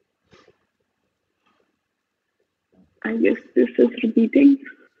 I guess this is repeating.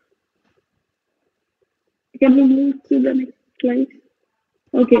 Can we move to the next slide?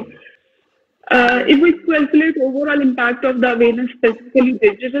 Okay. If we calculate overall impact of the awareness, specifically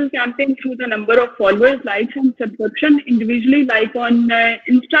digital campaign through the number of followers, likes, and subscription individually, like on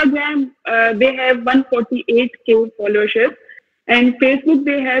Instagram, they have 148K followership, and Facebook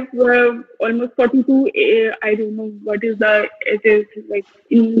they have almost 42. I don't know what is it is like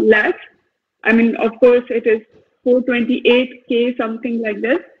in lakhs. I mean, of course, it is 428K, something like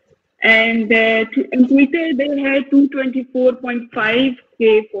this. And on Twitter, they had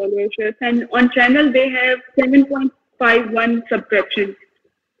 224.5K followership, and on channel they have 7.51 subscriptions.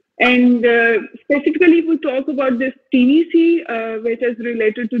 And specifically, if we talk about this TVC, which is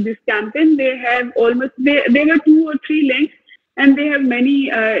related to this campaign, they have almost there were 2 or 3 links, and they have many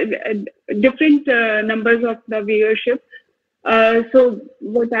different numbers of the viewership. So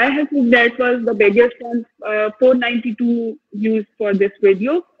what I have looked at was the biggest one, 492 views for this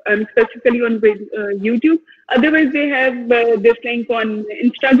video, specifically on YouTube. Otherwise, they have this link on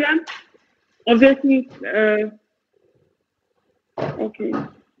Instagram. Obviously,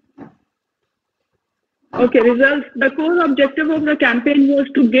 okay, results. The core objective of the campaign was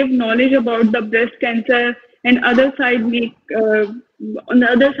to give knowledge about the breast cancer, and on the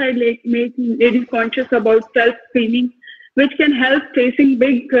other side, make ladies conscious about self-screening, which can help facing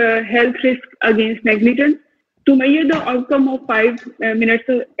big health risks against negligence. To measure the outcome of 5 minutes,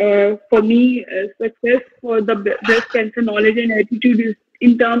 for me, success for the breast cancer knowledge and attitude is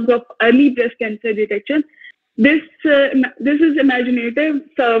in terms of early breast cancer detection. This is imaginative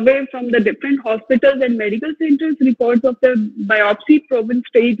survey from the different hospitals and medical centers, reports of the biopsy proven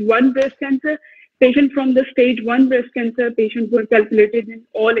stage 1 breast cancer patient from the stage 1 breast cancer patients were calculated in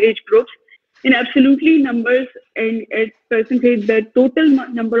all age groups. In absolutely numbers and as percentage, the total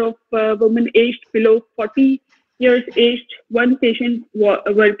number of women aged below 40 years aged, 1 patient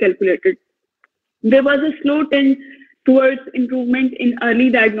were calculated. There was a slow trend towards improvement in early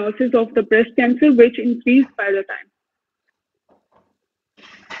diagnosis of the breast cancer, which increased by the time.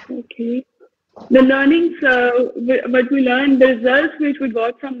 Okay. The learnings, what we learned, the results which we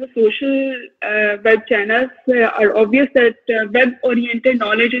got from the social web channels are obvious that web-oriented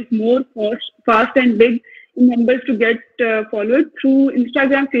knowledge is more fast and big in numbers to get followed. Through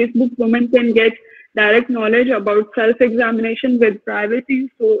Instagram, Facebook, women can get direct knowledge about self-examination with privacy.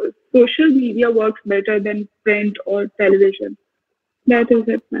 So social media works better than print or television. That is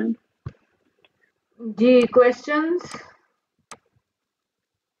it, ma'am. Ji, questions?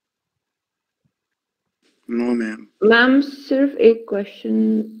 No, ma'am. Ma'am, सिर्फ एक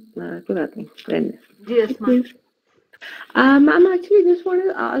question, कोई बात नहीं, रहने. Yes, ma'am. Ma'am, actually, just wanted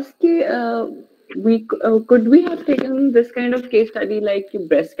to ask, could we have taken this kind of case study like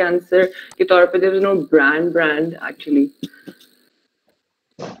breast cancer? के तौर पे there was no brand actually.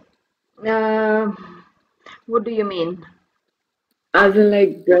 What do you mean? As in,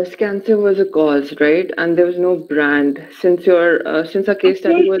 like, breast cancer was a cause, right? And there was no brand. Since our case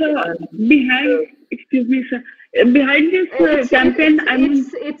study was behind. Excuse me, sir. Behind this campaign,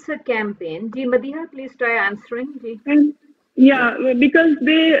 it's a campaign. Ji, Madiha, please try answering. Ji. Yeah, because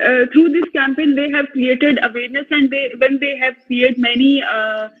they through this campaign they have created awareness, and when they have created many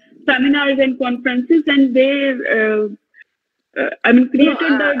seminars and conferences, and they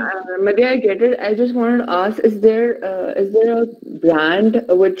created Madhya, I get it. I just wanted to ask: is there a brand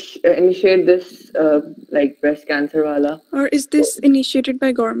which initiated this, like breast cancer wala? Or is this initiated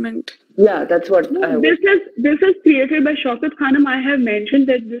by government? Yeah, that's what. This is created by Shaukat Khanum. I have mentioned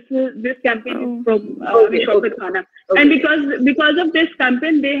that this campaign is from Shaukat Khanum, and because of this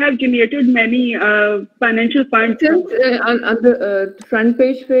campaign, they have generated many financial funds. Since on the front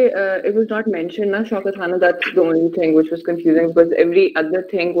page, it was not mentioned, na Shaukat Khanum. That's the only thing which was confusing, because every other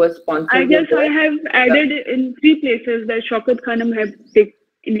thing was sponsored. I guess I have added in 3 places that Shaukat Khanum have taken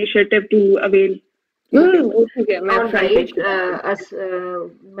initiative to avail. No, okay. All right,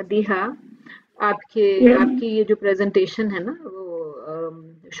 Madiha, आपकी ये जो presentation है ना, वो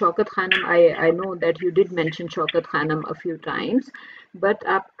Shaukat Khanum, I know that you did mention Shaukat Khanum a few times, but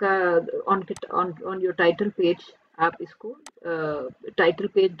आपका on your title page, आप इसको title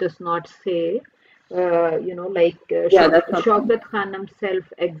page does not say, like Shaukat Khanum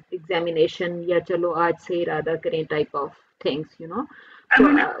self-examination या चलो आज से इरादा करें type of things, So,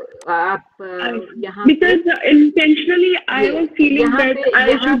 because intentionally I was feeling that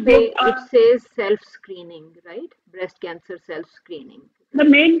I should go, it says self-screening, right? Breast cancer self-screening. The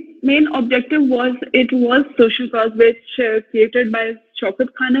main objective was social cause, which created by Shaukat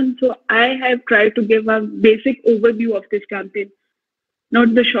Khanum. So I have tried to give a basic overview of this campaign,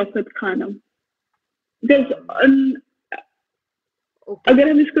 not the Shaukat Khanum. There's अगर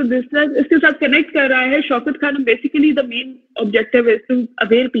हम इसके साथ connect कर रहा है, Shaukat Khanam basically the main objective is to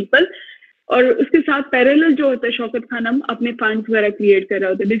aware people और उसके साथ पैरेलल जो होता है शौकत खानम अपने फंड्स वगैरह क्रिएट कर रहा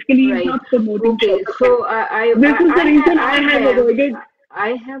होता है. Basically he's not promoting Shaukat Khanam. This is the reason I have avoided.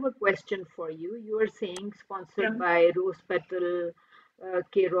 I have a question for you. You are saying sponsored by Rose Petal,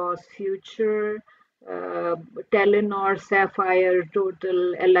 Keros Future, Telenor, Sapphire,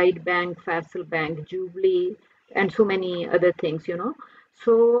 Total, Allied Bank, Faisal Bank, Jubilee, and so many other things, you know.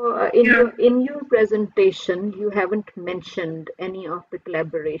 So in your presentation, you haven't mentioned any of the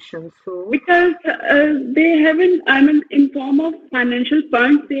collaborations. So because they haven't, I mean, in form of financial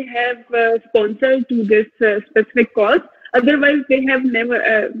funds, they have sponsored to this specific cause. Otherwise, they have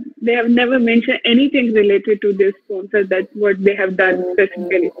never mentioned anything related to this sponsor. That's what they have done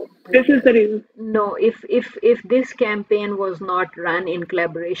specifically. This is the reason. No, if this campaign was not run in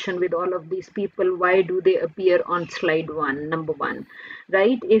collaboration with all of these people, why do they appear on slide number one,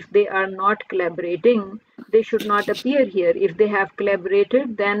 right? If they are not collaborating, they should not appear here. If they have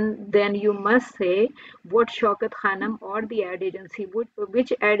collaborated, then you must say what Shaukat Khanam or the ad agency,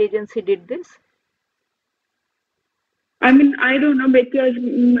 which ad agency did this? I mean, I don't know because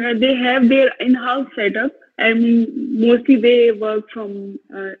they have their in-house setup. I mean, mostly they work from,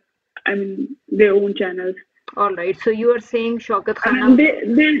 their own channels. All right. So you are saying Shaukat Khanam.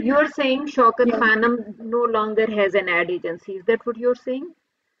 You are saying Shaukat Khanam no longer has an ad agency. Is that what you're saying?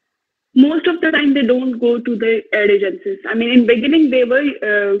 Most of the time, they don't go to the ad agencies. I mean, in beginning, they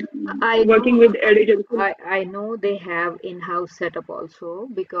were working with ad agencies. I know they have in-house setup also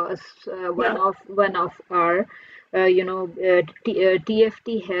because one of our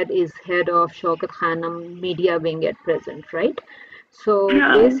TFT head is head of Shaukat Khanam media wing at present, right? So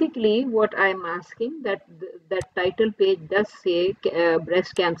basically what I'm asking that title page does say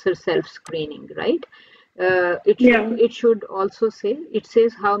breast cancer self-screening, right? It should also say, it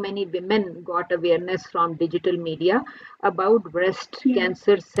says how many women got awareness from digital media about breast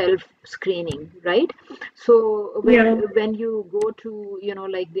cancer self-screening, right? So when you go to,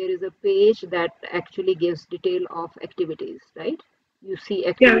 like there is a page that actually gives detail of activities, right? You see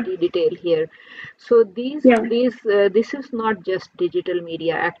activity detail here. So this is not just digital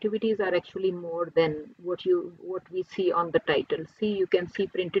media. Activities are actually more than what we see on the title. See, you can see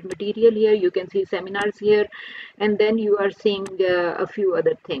printed material here, you can see seminars here, and then you are seeing a few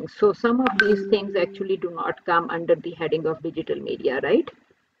other things. So some of these things actually do not come under the heading of digital media, right?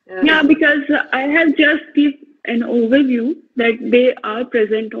 Because I have just give an overview that they are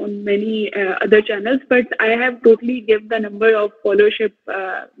present on many other channels, but I have totally give the number of followership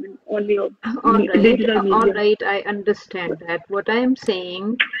only of digital media. All right, I understand that. What I am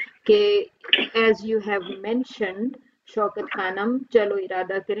saying, as you have mentioned, Shaukat Khanam, Chalo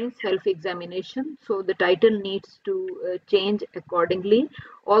Irada Karen, self-examination. So the title needs to change accordingly.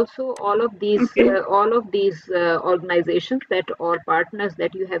 Also, all of these organizations that or partners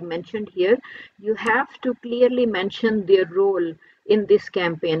that you have mentioned here, you have to clearly mention their role in this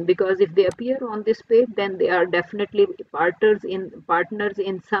campaign, because if they appear on this page, then they are definitely partners in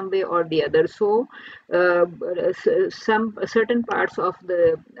some way or the other. So some certain parts of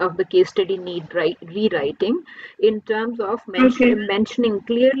the case study need rewriting in terms of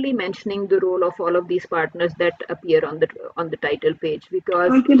clearly mentioning the role of all of these partners that appear on the title page,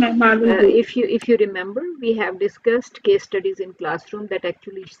 because if you remember, we have discussed case studies in classroom that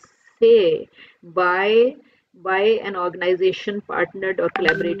actually say by an organization partnered or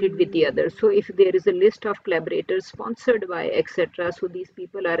collaborated with the other. So if there is a list of collaborators sponsored by etc., so these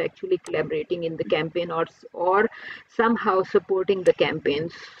people are actually collaborating in the campaign or somehow supporting the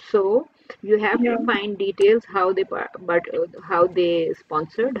campaigns. So you have to find details how they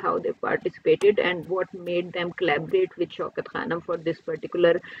sponsored, how they participated, and what made them collaborate with Shaukat Khanam for this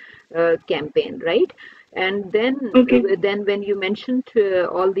particular campaign, right? And then when you mentioned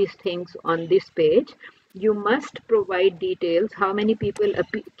all these things on this page, you must provide details how many people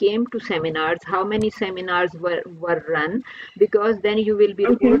came to seminars, how many seminars were run, because then you will be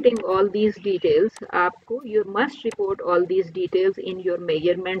reporting all these details. You must report all these details in your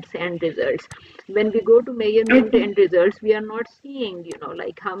measurements and results. When we go to measurement and results, we are not seeing,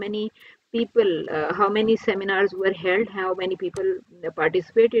 like how many people, how many seminars were held, how many people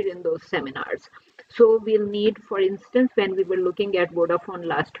participated in those seminars. So we'll need, for instance, when we were looking at Vodafone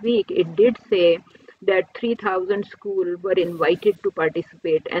last week, it did say that 3,000 schools were invited to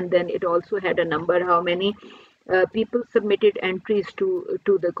participate, and then it also had a number how many people submitted entries to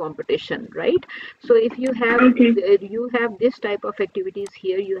the competition, right? So if you have this type of activities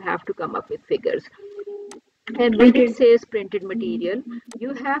here, you have to come up with figures. And when it says printed material,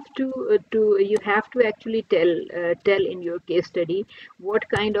 you have to actually tell in your case study what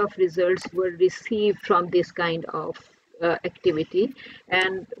kind of results were received from this kind of activity,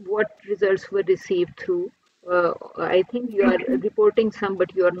 and what results were received through. I think you are reporting some,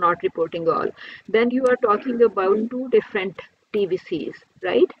 but you are not reporting all. Then you are talking about two different TVCs,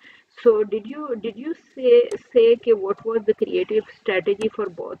 right? So did you say what was the creative strategy for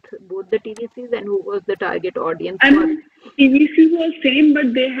both the TVCs, and who was the target audience for? TVC was same,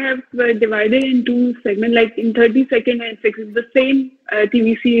 but they have divided into segments, like in 30-second and 6. The same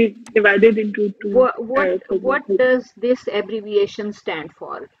TVC divided into two. What does this abbreviation stand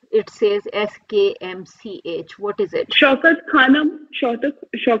for? It says SKMCH. What is it? Shaukat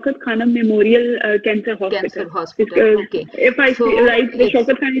Khanam Memorial Cancer Hospital. Cancer Hospital. Okay. If I write the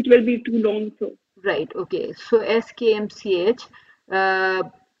Shaukat Khan, it will be too long. So. Right. Okay. So SKMCH.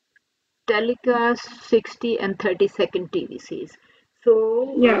 Telecast 60 and 30-second TVCs.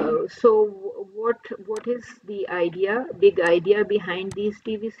 So, so what is the big idea behind these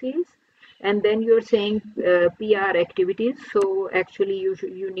TVCs? And then you're saying PR activities. So actually,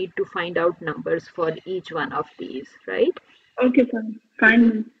 you need to find out numbers for each one of these, right? Okay,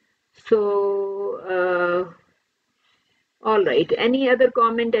 fine. So, all right. Any other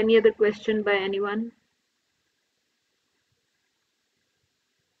comment? Any other question by anyone?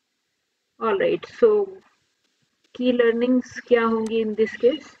 All right. So, key learnings क्या होंगी in this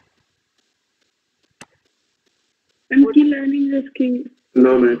case? And key learnings is key.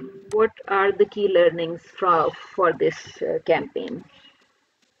 No, ma'am. What are the key learnings for this campaign?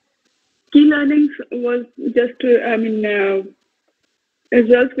 Key learnings was just,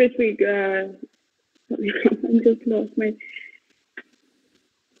 results which we, I just lost my.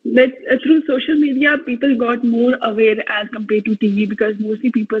 That through social media, people got more aware as compared to TV, because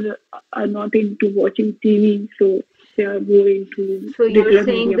mostly people are not into watching TV, so they are more into. So you're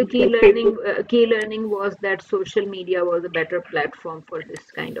saying the key learning was that social media was a better platform for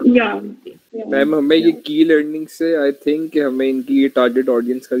this kind of activity. Ma'am हमें ये key learning से I think हमें इनकी target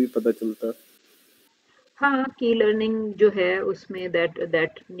audience का भी पता चलता. हाँ, key learning जो है उसमें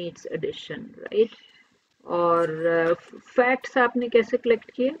that needs addition, right? और facts आपने कैसे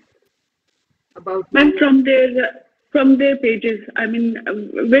collect किए about? And from their pages, I mean,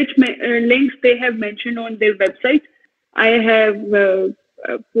 which links they have mentioned on their website, I have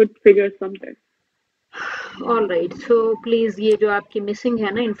put figures from there. All right. So please, ये जो आपकी missing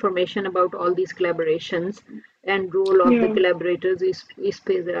है ना information about all these collaborations and role of the collaborators, इस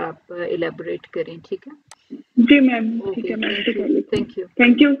पे जरा आप elaborate करें, ठीक है? जी मैम, ठीक है ma'am. Thank you.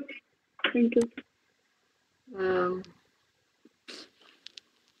 Thank you. Thank you.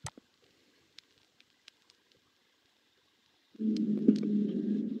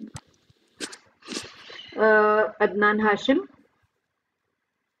 Adnan Hashim,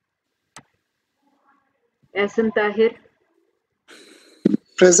 Ahsan Tahir.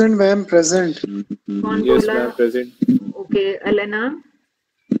 Present, ma'am. Present. Yes, ma'am. Present. Okay, Elena.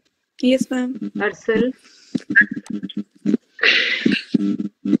 Yes, ma'am. Arsal.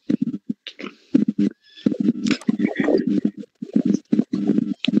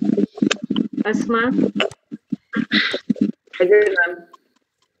 Asma. Present, ma'am.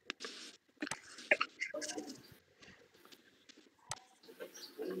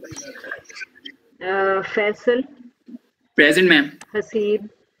 Faisal. Present, ma'am. Haseeb.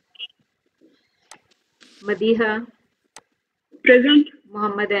 Madiha. Present.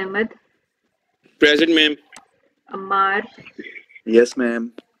 Muhammad Ahmed. Present, ma'am. Ammar. Yes,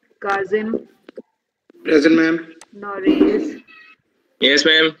 ma'am. Kazim. Present, ma'am. Norez. Yes,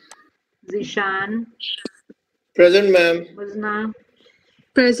 ma'am. Zishan. Present, ma'am. Muzna.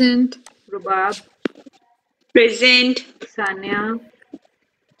 Present. Rubab. Present. Sania.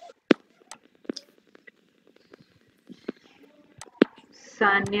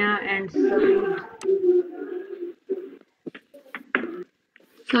 Sania and Saeed.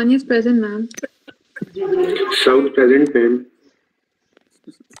 Sanya is present, ma'am. South present, ma'am.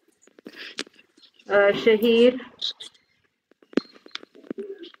 Shahir.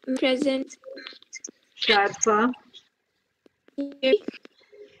 Present. Sharfa. Here.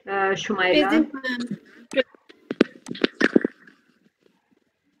 Shumaila. Present, ma'am.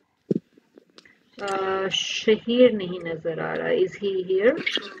 Shahir नहीं नजर आ रहा. Is he here?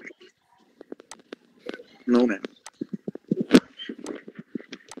 No, ma'am.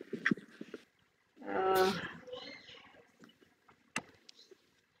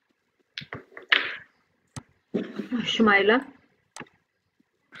 Shumaila.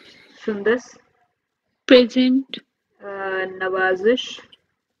 Sundas. Present. Nawazish.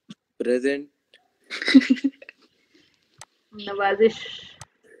 Present. Nawazish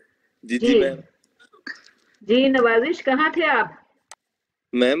ji ma'am. जी नवाजिश कहाँ थे आप?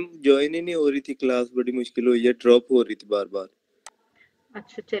 Ma'am join ही नहीं हो रही थी क्लास, बड़ी मुश्किल हुई है, ड्रॉप हो रही थी बार बार।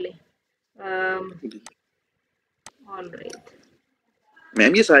 अच्छा चले, ऑलराइट।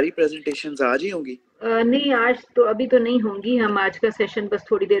 मैम ये सारी प्रेजेंटेशंस आज ही होंगी? नहीं, आज तो अभी तो नहीं होंगी, हम आज का सेशन बस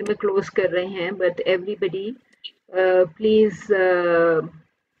थोड़ी देर में क्लोज कर रहे हैं, बट एवरीबडी प्लीज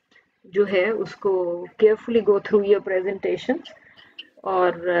जो है उसको carefully go through your presentation.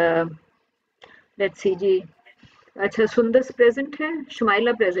 और लेट्स सी जी, अच्छा सुंदर प्रेजेंट है,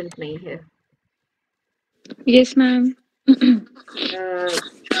 शुमाइला प्रेजेंट नहीं है। Yes ma'am.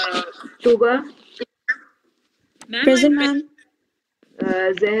 Tuba present ma'am.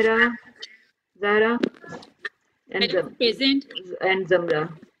 Zahra and Zamra.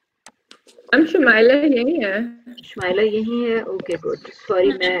 Shumaila यही है। Shumaila यही है। Okay, good.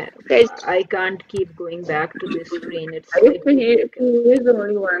 Sorry, I can't keep going back to this screen. He is the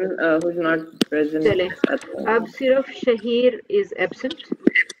only one who's not present. चले, अब सिर्फ शहीर is absent.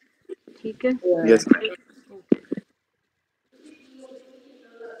 ठीक है? Yes, ma'am.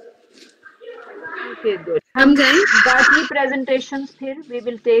 Okay, good. हम बाकी presentations फिर we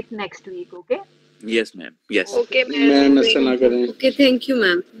will take next week. Okay? Yes, ma'am. Yes. Okay, ma'am ऐसा ना करें। Okay, thank you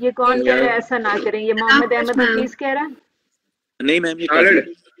ma'am. ये कौन कह रहा है ऐसा ना करें? ये मोहम्मद अहमद हफीज कह रहा है? नहीं मैम, ये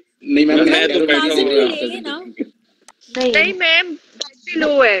नहीं मैम, मैं तो नहीं मैम,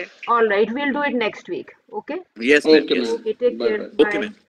 लो है। All right, we'll do it next week. Okay? Yes, ma'am. Okay, take care. Okay, Bye. ma'am.